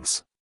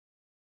things.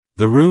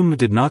 The room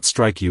did not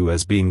strike you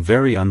as being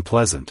very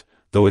unpleasant,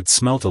 though it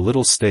smelt a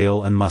little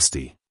stale and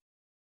musty.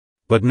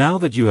 But now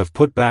that you have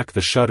put back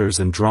the shutters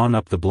and drawn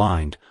up the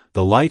blind,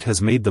 the light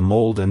has made the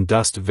mold and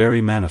dust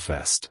very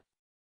manifest.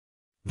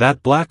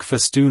 That black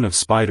festoon of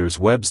spiders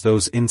webs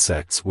those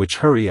insects which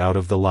hurry out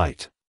of the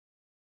light.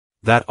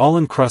 That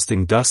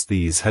all-encrusting dust,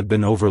 these had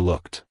been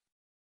overlooked.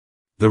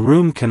 The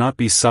room cannot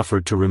be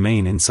suffered to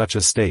remain in such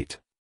a state.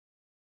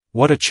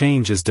 What a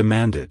change is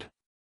demanded!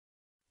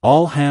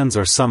 All hands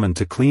are summoned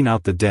to clean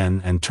out the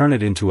den and turn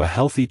it into a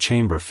healthy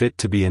chamber fit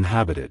to be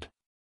inhabited.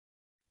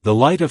 The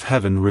light of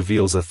heaven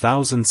reveals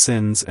 1,000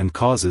 sins and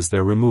causes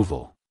their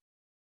removal.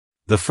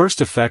 The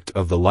first effect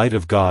of the light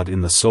of God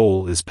in the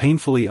soul is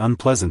painfully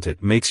unpleasant.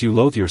 It makes you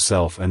loathe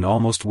yourself and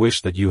almost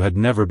wish that you had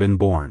never been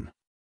born.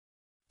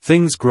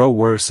 Things grow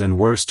worse and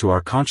worse to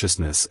our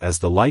consciousness as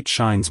the light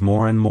shines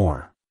more and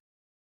more.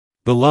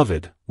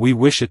 Beloved, we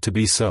wish it to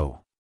be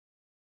so.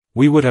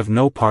 We would have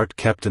no part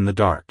kept in the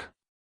dark.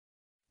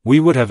 We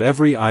would have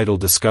every idol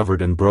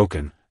discovered and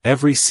broken,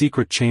 every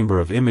secret chamber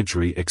of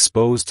imagery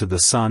exposed to the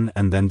sun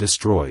and then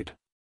destroyed.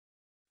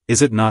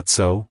 Is it not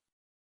so?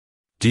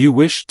 Do you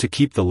wish to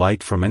keep the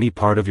light from any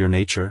part of your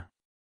nature?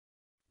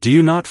 Do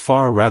you not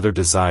far rather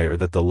desire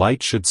that the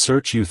light should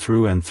search you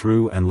through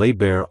and lay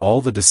bare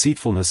all the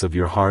deceitfulness of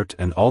your heart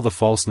and all the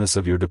falseness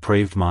of your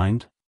depraved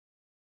mind?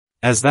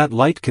 As that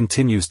light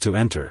continues to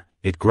enter,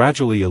 it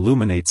gradually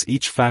illuminates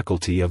each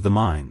faculty of the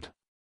mind.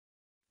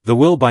 The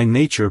will by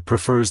nature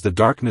prefers the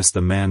darkness.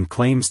 The man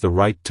claims the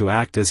right to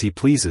act as he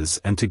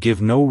pleases and to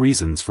give no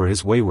reasons for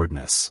his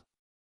waywardness.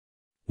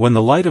 When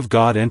the light of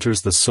God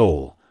enters the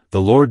soul,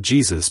 the Lord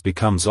Jesus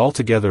becomes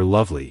altogether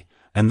lovely,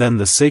 and then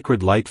the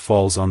sacred light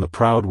falls on the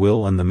proud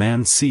will, and the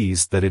man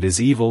sees that it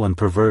is evil and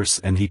perverse,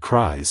 and he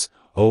cries,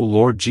 "O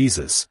Lord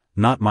Jesus,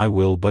 not my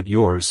will but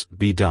yours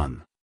be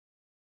done."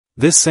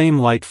 This same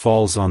light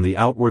falls on the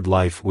outward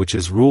life which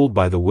is ruled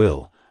by the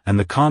will, and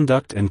the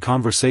conduct and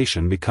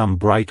conversation become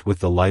bright with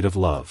the light of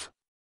love.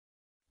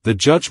 The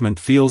judgment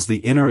feels the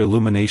inner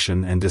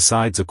illumination and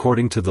decides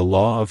according to the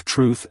law of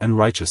truth and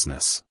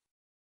righteousness.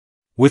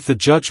 With the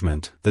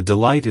judgment, the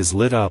delight is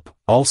lit up,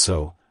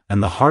 also,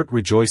 and the heart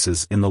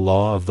rejoices in the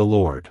law of the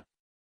Lord.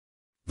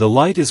 The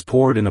light is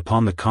poured in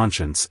upon the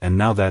conscience, and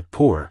now that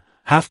poor,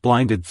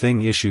 half-blinded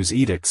thing issues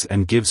edicts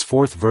and gives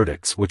forth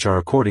verdicts which are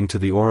according to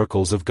the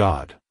oracles of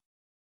God.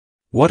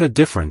 What a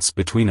difference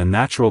between a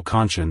natural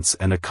conscience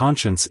and a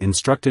conscience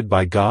instructed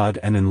by God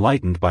and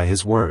enlightened by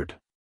His Word.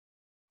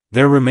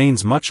 There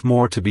remains much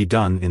more to be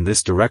done in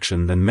this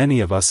direction than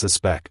many of us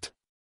suspect.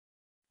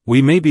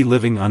 We may be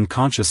living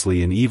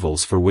unconsciously in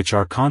evils for which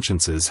our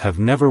consciences have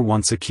never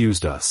once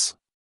accused us.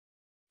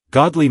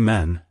 Godly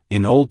men,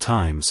 in old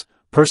times,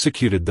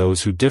 persecuted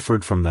those who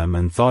differed from them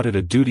and thought it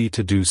a duty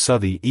to do so.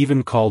 They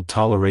even called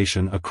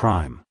toleration a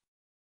crime.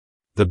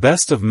 The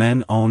best of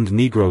men owned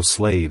Negro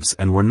slaves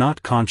and were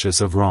not conscious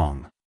of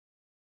wrong.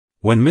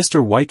 When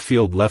Mr.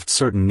 Whitefield left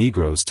certain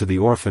Negroes to the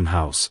orphan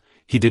house,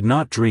 he did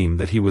not dream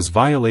that he was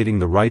violating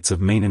the rights of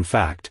man. In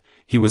fact,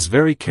 he was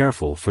very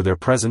careful for their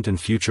present and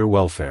future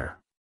welfare.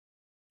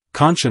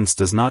 Conscience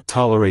does not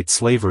tolerate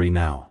slavery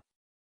now.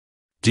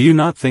 Do you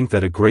not think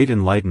that a great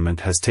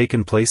enlightenment has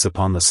taken place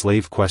upon the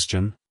slave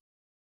question?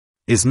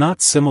 Is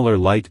not similar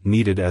light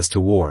needed as to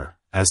war,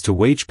 as to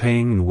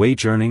wage-paying and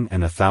wage-earning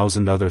and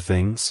 1,000 other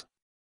things?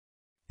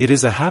 It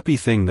is a happy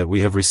thing that we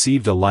have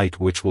received a light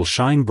which will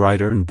shine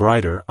brighter and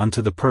brighter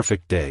unto the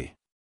perfect day.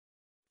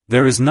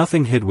 There is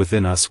nothing hid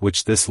within us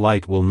which this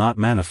light will not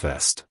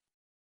manifest.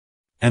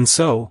 And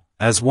so,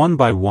 as one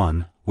by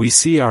one, we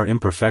see our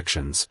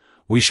imperfections,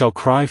 we shall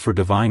cry for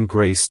divine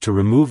grace to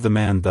remove the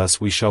man.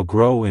 Thus we shall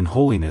grow in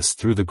holiness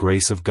through the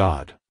grace of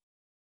God.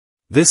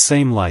 This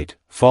same light,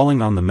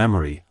 falling on the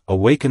memory,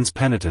 awakens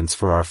penitence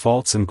for our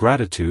faults and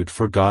gratitude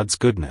for God's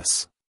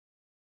goodness.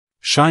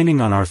 Shining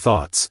on our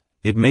thoughts,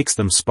 it makes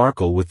them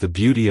sparkle with the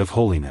beauty of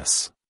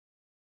holiness.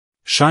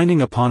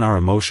 Shining upon our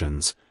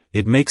emotions,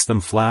 it makes them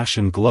flash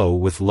and glow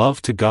with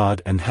love to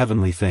God and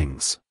heavenly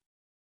things.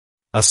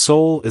 A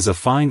soul is a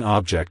fine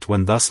object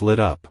when thus lit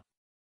up.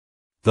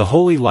 The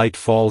holy light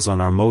falls on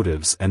our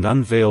motives and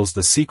unveils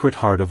the secret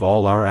heart of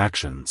all our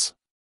actions.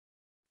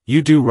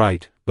 You do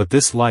right, but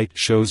this light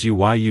shows you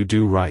why you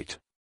do right.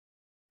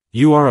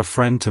 You are a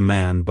friend to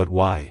man, but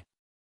why?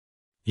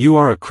 You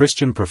are a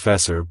Christian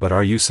professor, but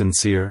are you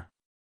sincere?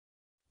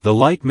 The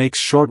light makes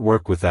short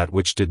work with that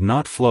which did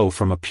not flow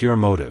from a pure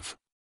motive.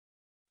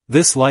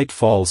 This light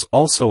falls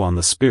also on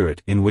the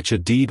spirit in which a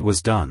deed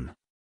was done.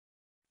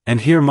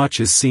 And here much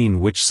is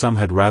seen which some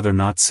had rather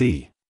not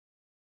see.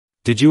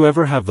 Did you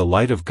ever have the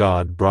light of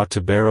God brought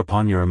to bear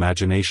upon your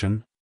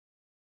imagination?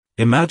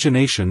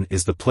 Imagination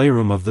is the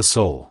playroom of the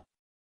soul.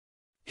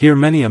 Here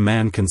many a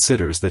man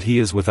considers that he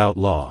is without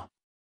law.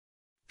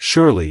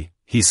 Surely,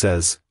 he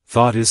says,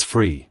 thought is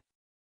free.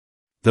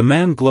 The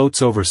man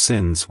gloats over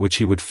sins which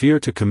he would fear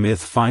to commit,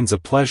 finds a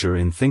pleasure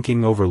in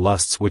thinking over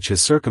lusts which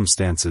his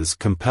circumstances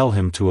compel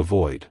him to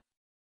avoid.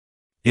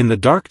 In the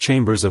dark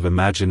chambers of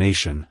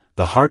imagination,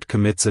 the heart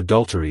commits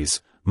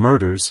adulteries,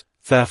 murders,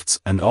 thefts,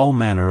 and all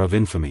manner of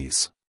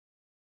infamies.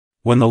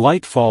 When the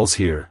light falls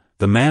here,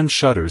 the man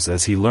shudders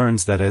as he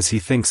learns that as he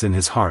thinks in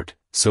his heart,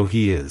 so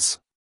he is.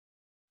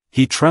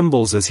 He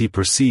trembles as he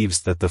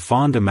perceives that the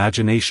fond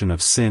imagination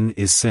of sin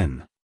is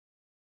sin.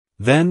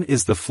 Then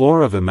is the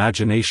floor of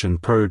imagination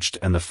purged,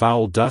 and the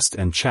foul dust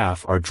and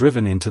chaff are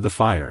driven into the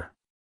fire.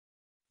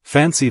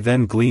 Fancy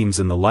then gleams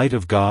in the light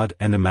of God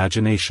and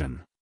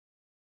imagination.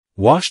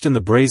 Washed in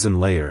the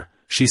brazen layer,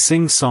 she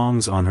sings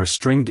songs on her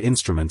stringed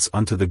instruments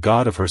unto the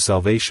God of her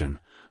salvation,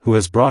 who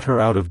has brought her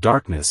out of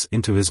darkness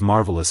into His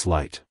marvelous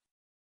light.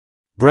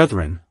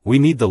 Brethren, we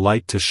need the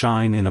light to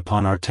shine in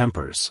upon our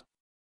tempers.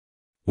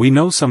 We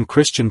know some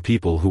Christian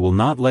people who will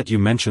not let you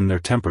mention their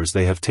tempers.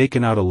 They have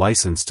taken out a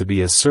license to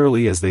be as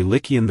surly as they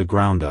lick in the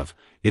ground of,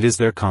 it is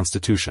their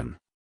constitution.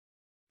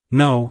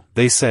 No,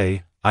 they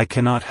say, I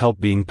cannot help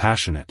being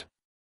passionate.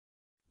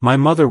 My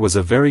mother was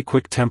a very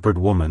quick-tempered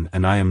woman,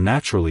 and I am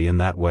naturally in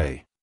that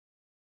way.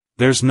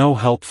 There's no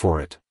help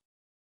for it.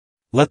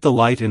 Let the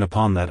light in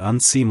upon that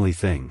unseemly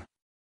thing.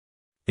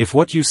 If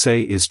what you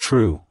say is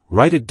true,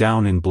 write it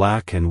down in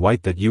black and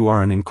white that you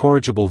are an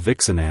incorrigible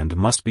vixen and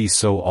must be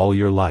so all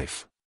your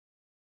life.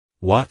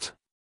 What?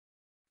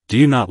 Do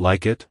you not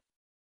like it?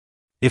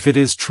 If it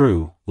is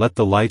true, let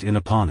the light in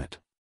upon it.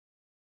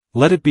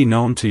 Let it be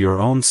known to your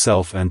own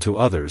self and to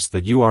others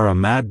that you are a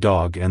mad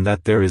dog and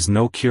that there is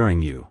no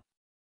curing you.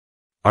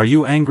 Are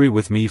you angry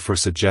with me for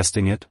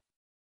suggesting it?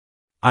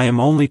 I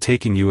am only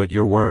taking you at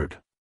your word.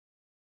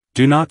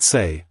 Do not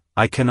say,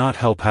 I cannot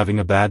help having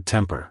a bad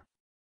temper.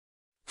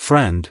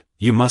 Friend,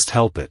 you must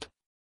help it.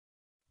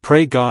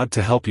 Pray God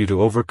to help you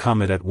to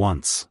overcome it at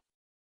once.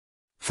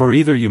 For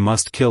either you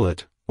must kill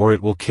it, or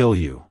it will kill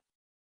you.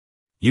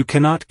 You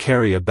cannot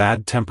carry a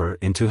bad temper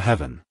into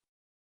heaven.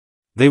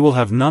 They will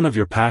have none of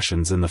your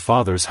passions in the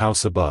Father's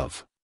house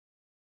above.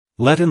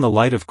 Let in the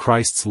light of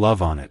Christ's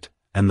love on it,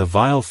 and the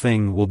vile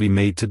thing will be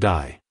made to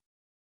die.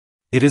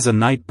 It is a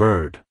night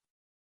bird.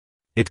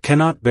 It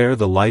cannot bear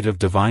the light of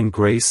divine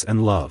grace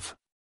and love.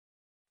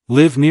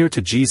 Live near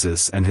to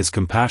Jesus and his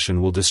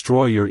compassion will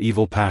destroy your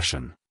evil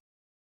passion.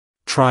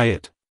 Try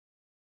it.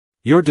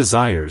 Your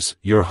desires,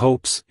 your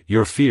hopes,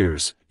 your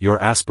fears,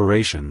 your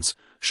aspirations,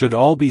 should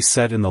all be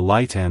set in the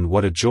light, and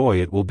what a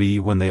joy it will be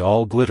when they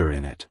all glitter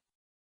in it.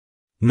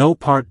 No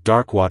part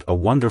dark. What a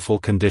wonderful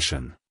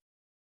condition.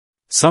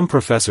 Some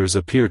professors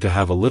appear to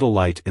have a little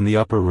light in the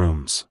upper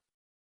rooms.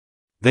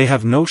 They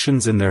have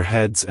notions in their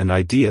heads and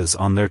ideas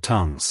on their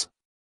tongues.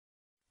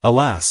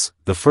 Alas,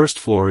 the first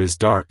floor is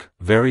dark,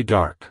 very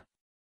dark.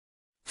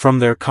 From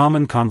their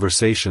common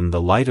conversation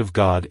the light of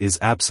God is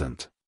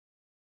absent.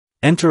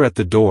 Enter at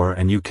the door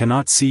and you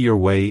cannot see your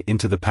way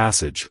into the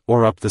passage,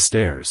 or up the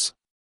stairs.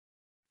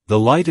 The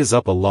light is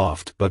up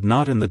aloft but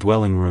not in the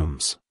dwelling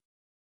rooms.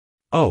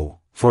 Oh,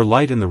 for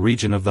light in the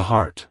region of the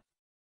heart!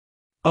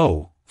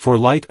 Oh, for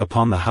light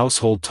upon the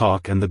household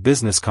talk and the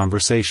business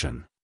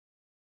conversation!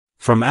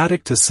 From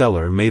attic to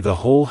cellar may the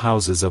whole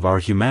houses of our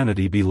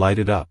humanity be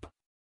lighted up.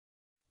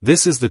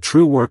 This is the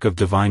true work of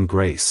divine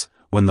grace,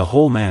 when the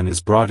whole man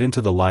is brought into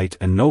the light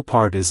and no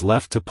part is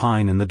left to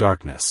pine in the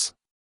darkness.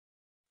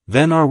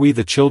 Then are we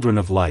the children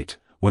of light,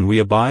 when we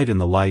abide in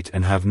the light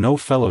and have no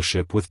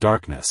fellowship with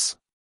darkness.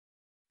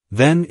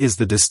 Then is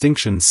the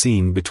distinction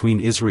seen between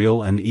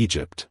Israel and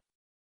Egypt.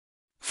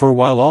 For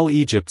while all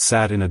Egypt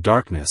sat in a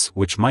darkness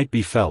which might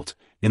be felt,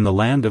 in the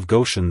land of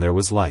Goshen there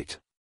was light.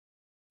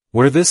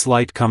 Where this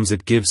light comes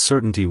it gives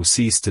certainty. We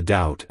cease to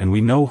doubt and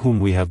we know whom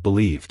we have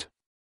believed.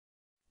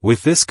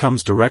 With this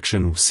comes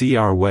direction. We see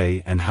our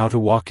way and how to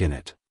walk in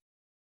it.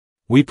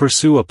 We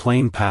pursue a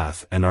plain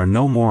path and are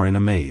no more in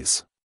a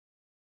maze.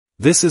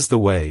 This is the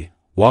way,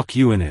 walk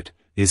you in it,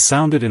 is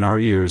sounded in our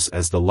ears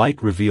as the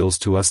light reveals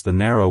to us the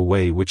narrow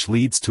way which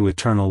leads to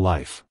eternal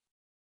life.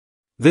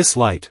 This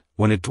light,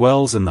 when it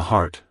dwells in the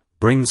heart,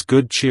 brings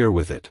good cheer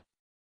with it.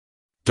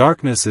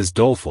 Darkness is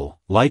doleful,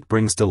 light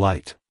brings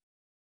delight.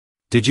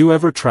 Did you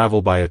ever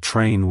travel by a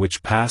train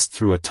which passed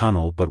through a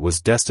tunnel but was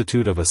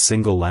destitute of a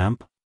single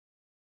lamp?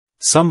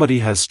 Somebody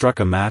has struck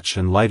a match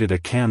and lighted a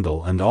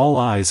candle and all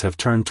eyes have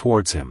turned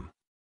towards him.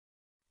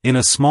 In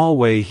a small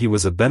way he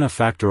was a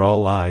benefactor.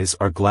 All eyes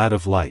are glad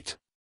of light.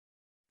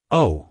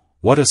 Oh,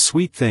 what a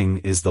sweet thing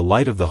is the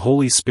light of the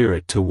Holy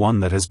Spirit to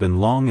one that has been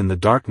long in the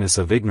darkness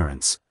of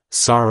ignorance,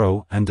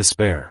 sorrow and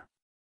despair.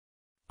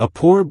 A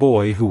poor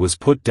boy who was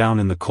put down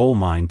in the coal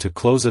mine to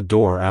close a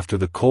door after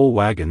the coal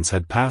wagons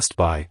had passed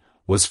by,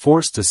 was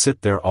forced to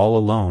sit there all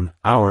alone,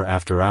 hour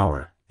after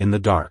hour, in the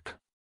dark.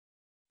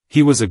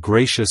 He was a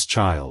gracious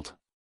child.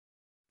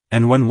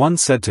 And when one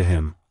said to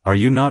him, "Are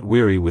you not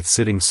weary with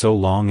sitting so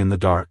long in the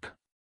dark?"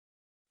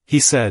 he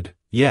said,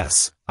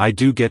 "Yes, I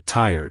do get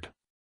tired.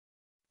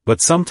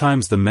 But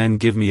sometimes the men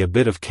give me a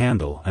bit of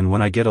candle and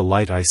when I get a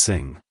light I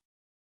sing."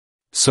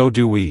 So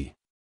do we.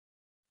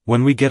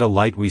 When we get a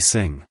light we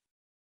sing.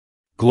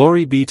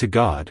 Glory be to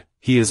God,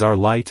 He is our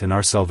light and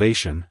our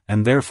salvation,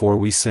 and therefore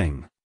we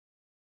sing.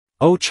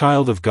 O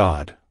child of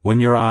God, when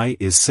your eye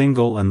is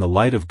single and the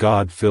light of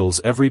God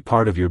fills every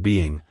part of your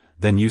being,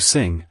 then you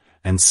sing,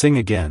 and sing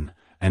again,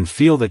 and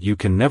feel that you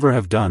can never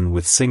have done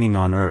with singing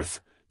on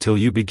earth, till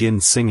you begin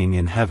singing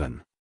in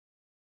heaven.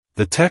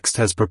 The text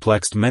has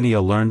perplexed many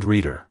a learned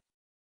reader.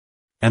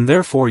 And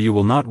therefore you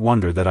will not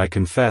wonder that I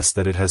confess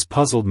that it has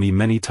puzzled me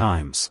many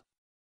times.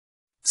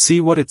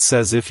 See what it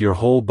says: if your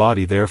whole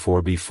body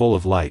therefore be full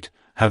of light,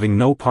 having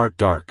no part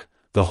dark,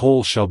 the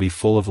whole shall be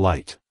full of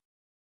light.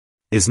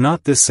 Is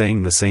not this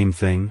saying the same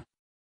thing?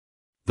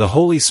 The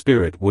Holy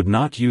Spirit would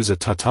not use a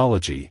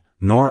tautology,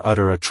 nor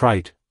utter a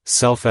trite,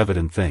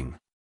 self-evident thing.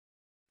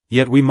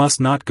 Yet we must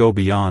not go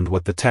beyond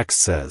what the text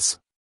says.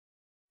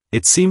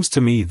 It seems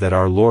to me that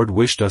our Lord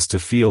wished us to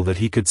feel that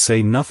He could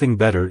say nothing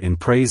better in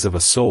praise of a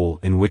soul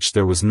in which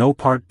there was no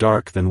part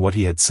dark than what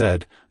He had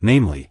said,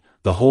 namely,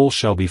 the whole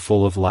shall be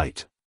full of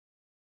light.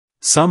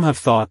 Some have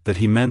thought that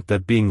He meant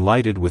that being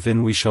lighted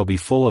within we shall be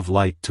full of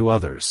light to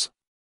others.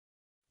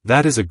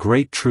 That is a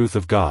great truth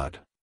of God.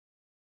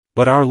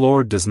 But our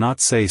Lord does not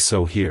say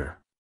so here.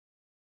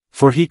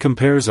 For He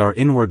compares our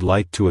inward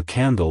light to a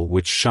candle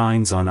which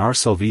shines on our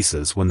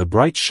salvices when the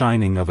bright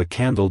shining of a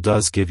candle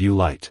does give you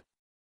light.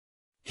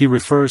 He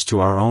refers to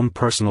our own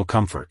personal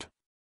comfort.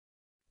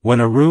 When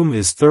a room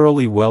is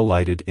thoroughly well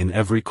lighted in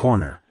every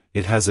corner,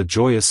 it has a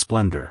joyous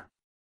splendor.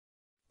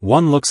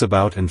 One looks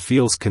about and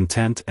feels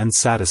content and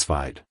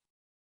satisfied.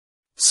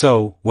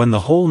 So, when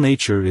the whole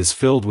nature is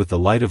filled with the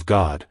light of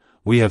God,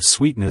 we have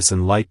sweetness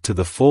and light to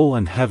the full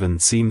and heaven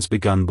seems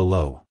begun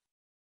below.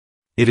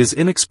 It is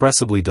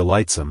inexpressibly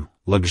delightsome,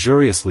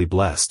 luxuriously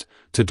blessed,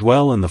 to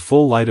dwell in the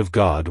full light of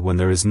God when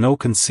there is no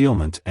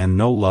concealment and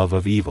no love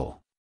of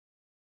evil.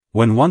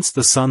 When once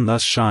the sun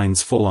thus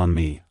shines full on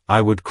me,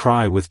 I would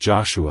cry with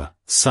Joshua,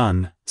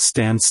 "Sun,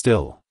 stand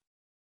still."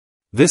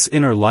 This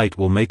inner light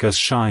will make us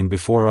shine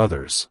before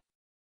others.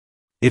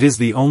 It is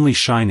the only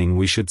shining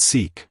we should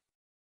seek.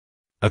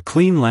 A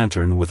clean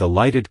lantern with a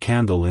lighted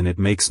candle in it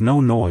makes no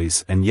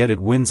noise, and yet it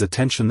wins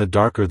attention. The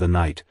darker the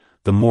night,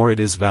 the more it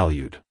is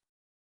valued.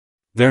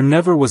 There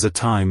never was a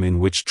time in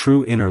which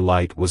true inner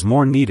light was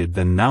more needed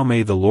than now.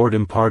 May the Lord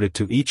impart it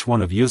to each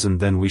one of yous,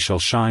 and then we shall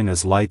shine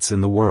as lights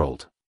in the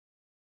world.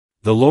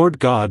 The Lord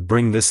God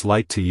bring this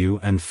light to you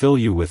and fill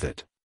you with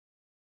it.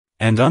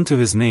 And unto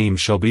his name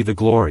shall be the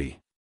glory.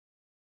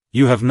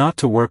 You have not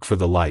to work for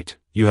the light,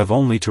 you have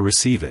only to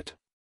receive it.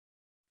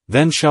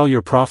 Then shall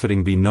your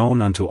profiting be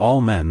known unto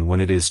all men,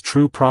 when it is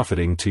true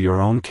profiting to your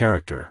own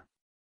character.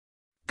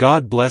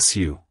 God bless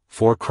you,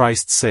 for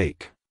Christ's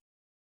sake.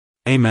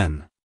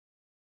 Amen.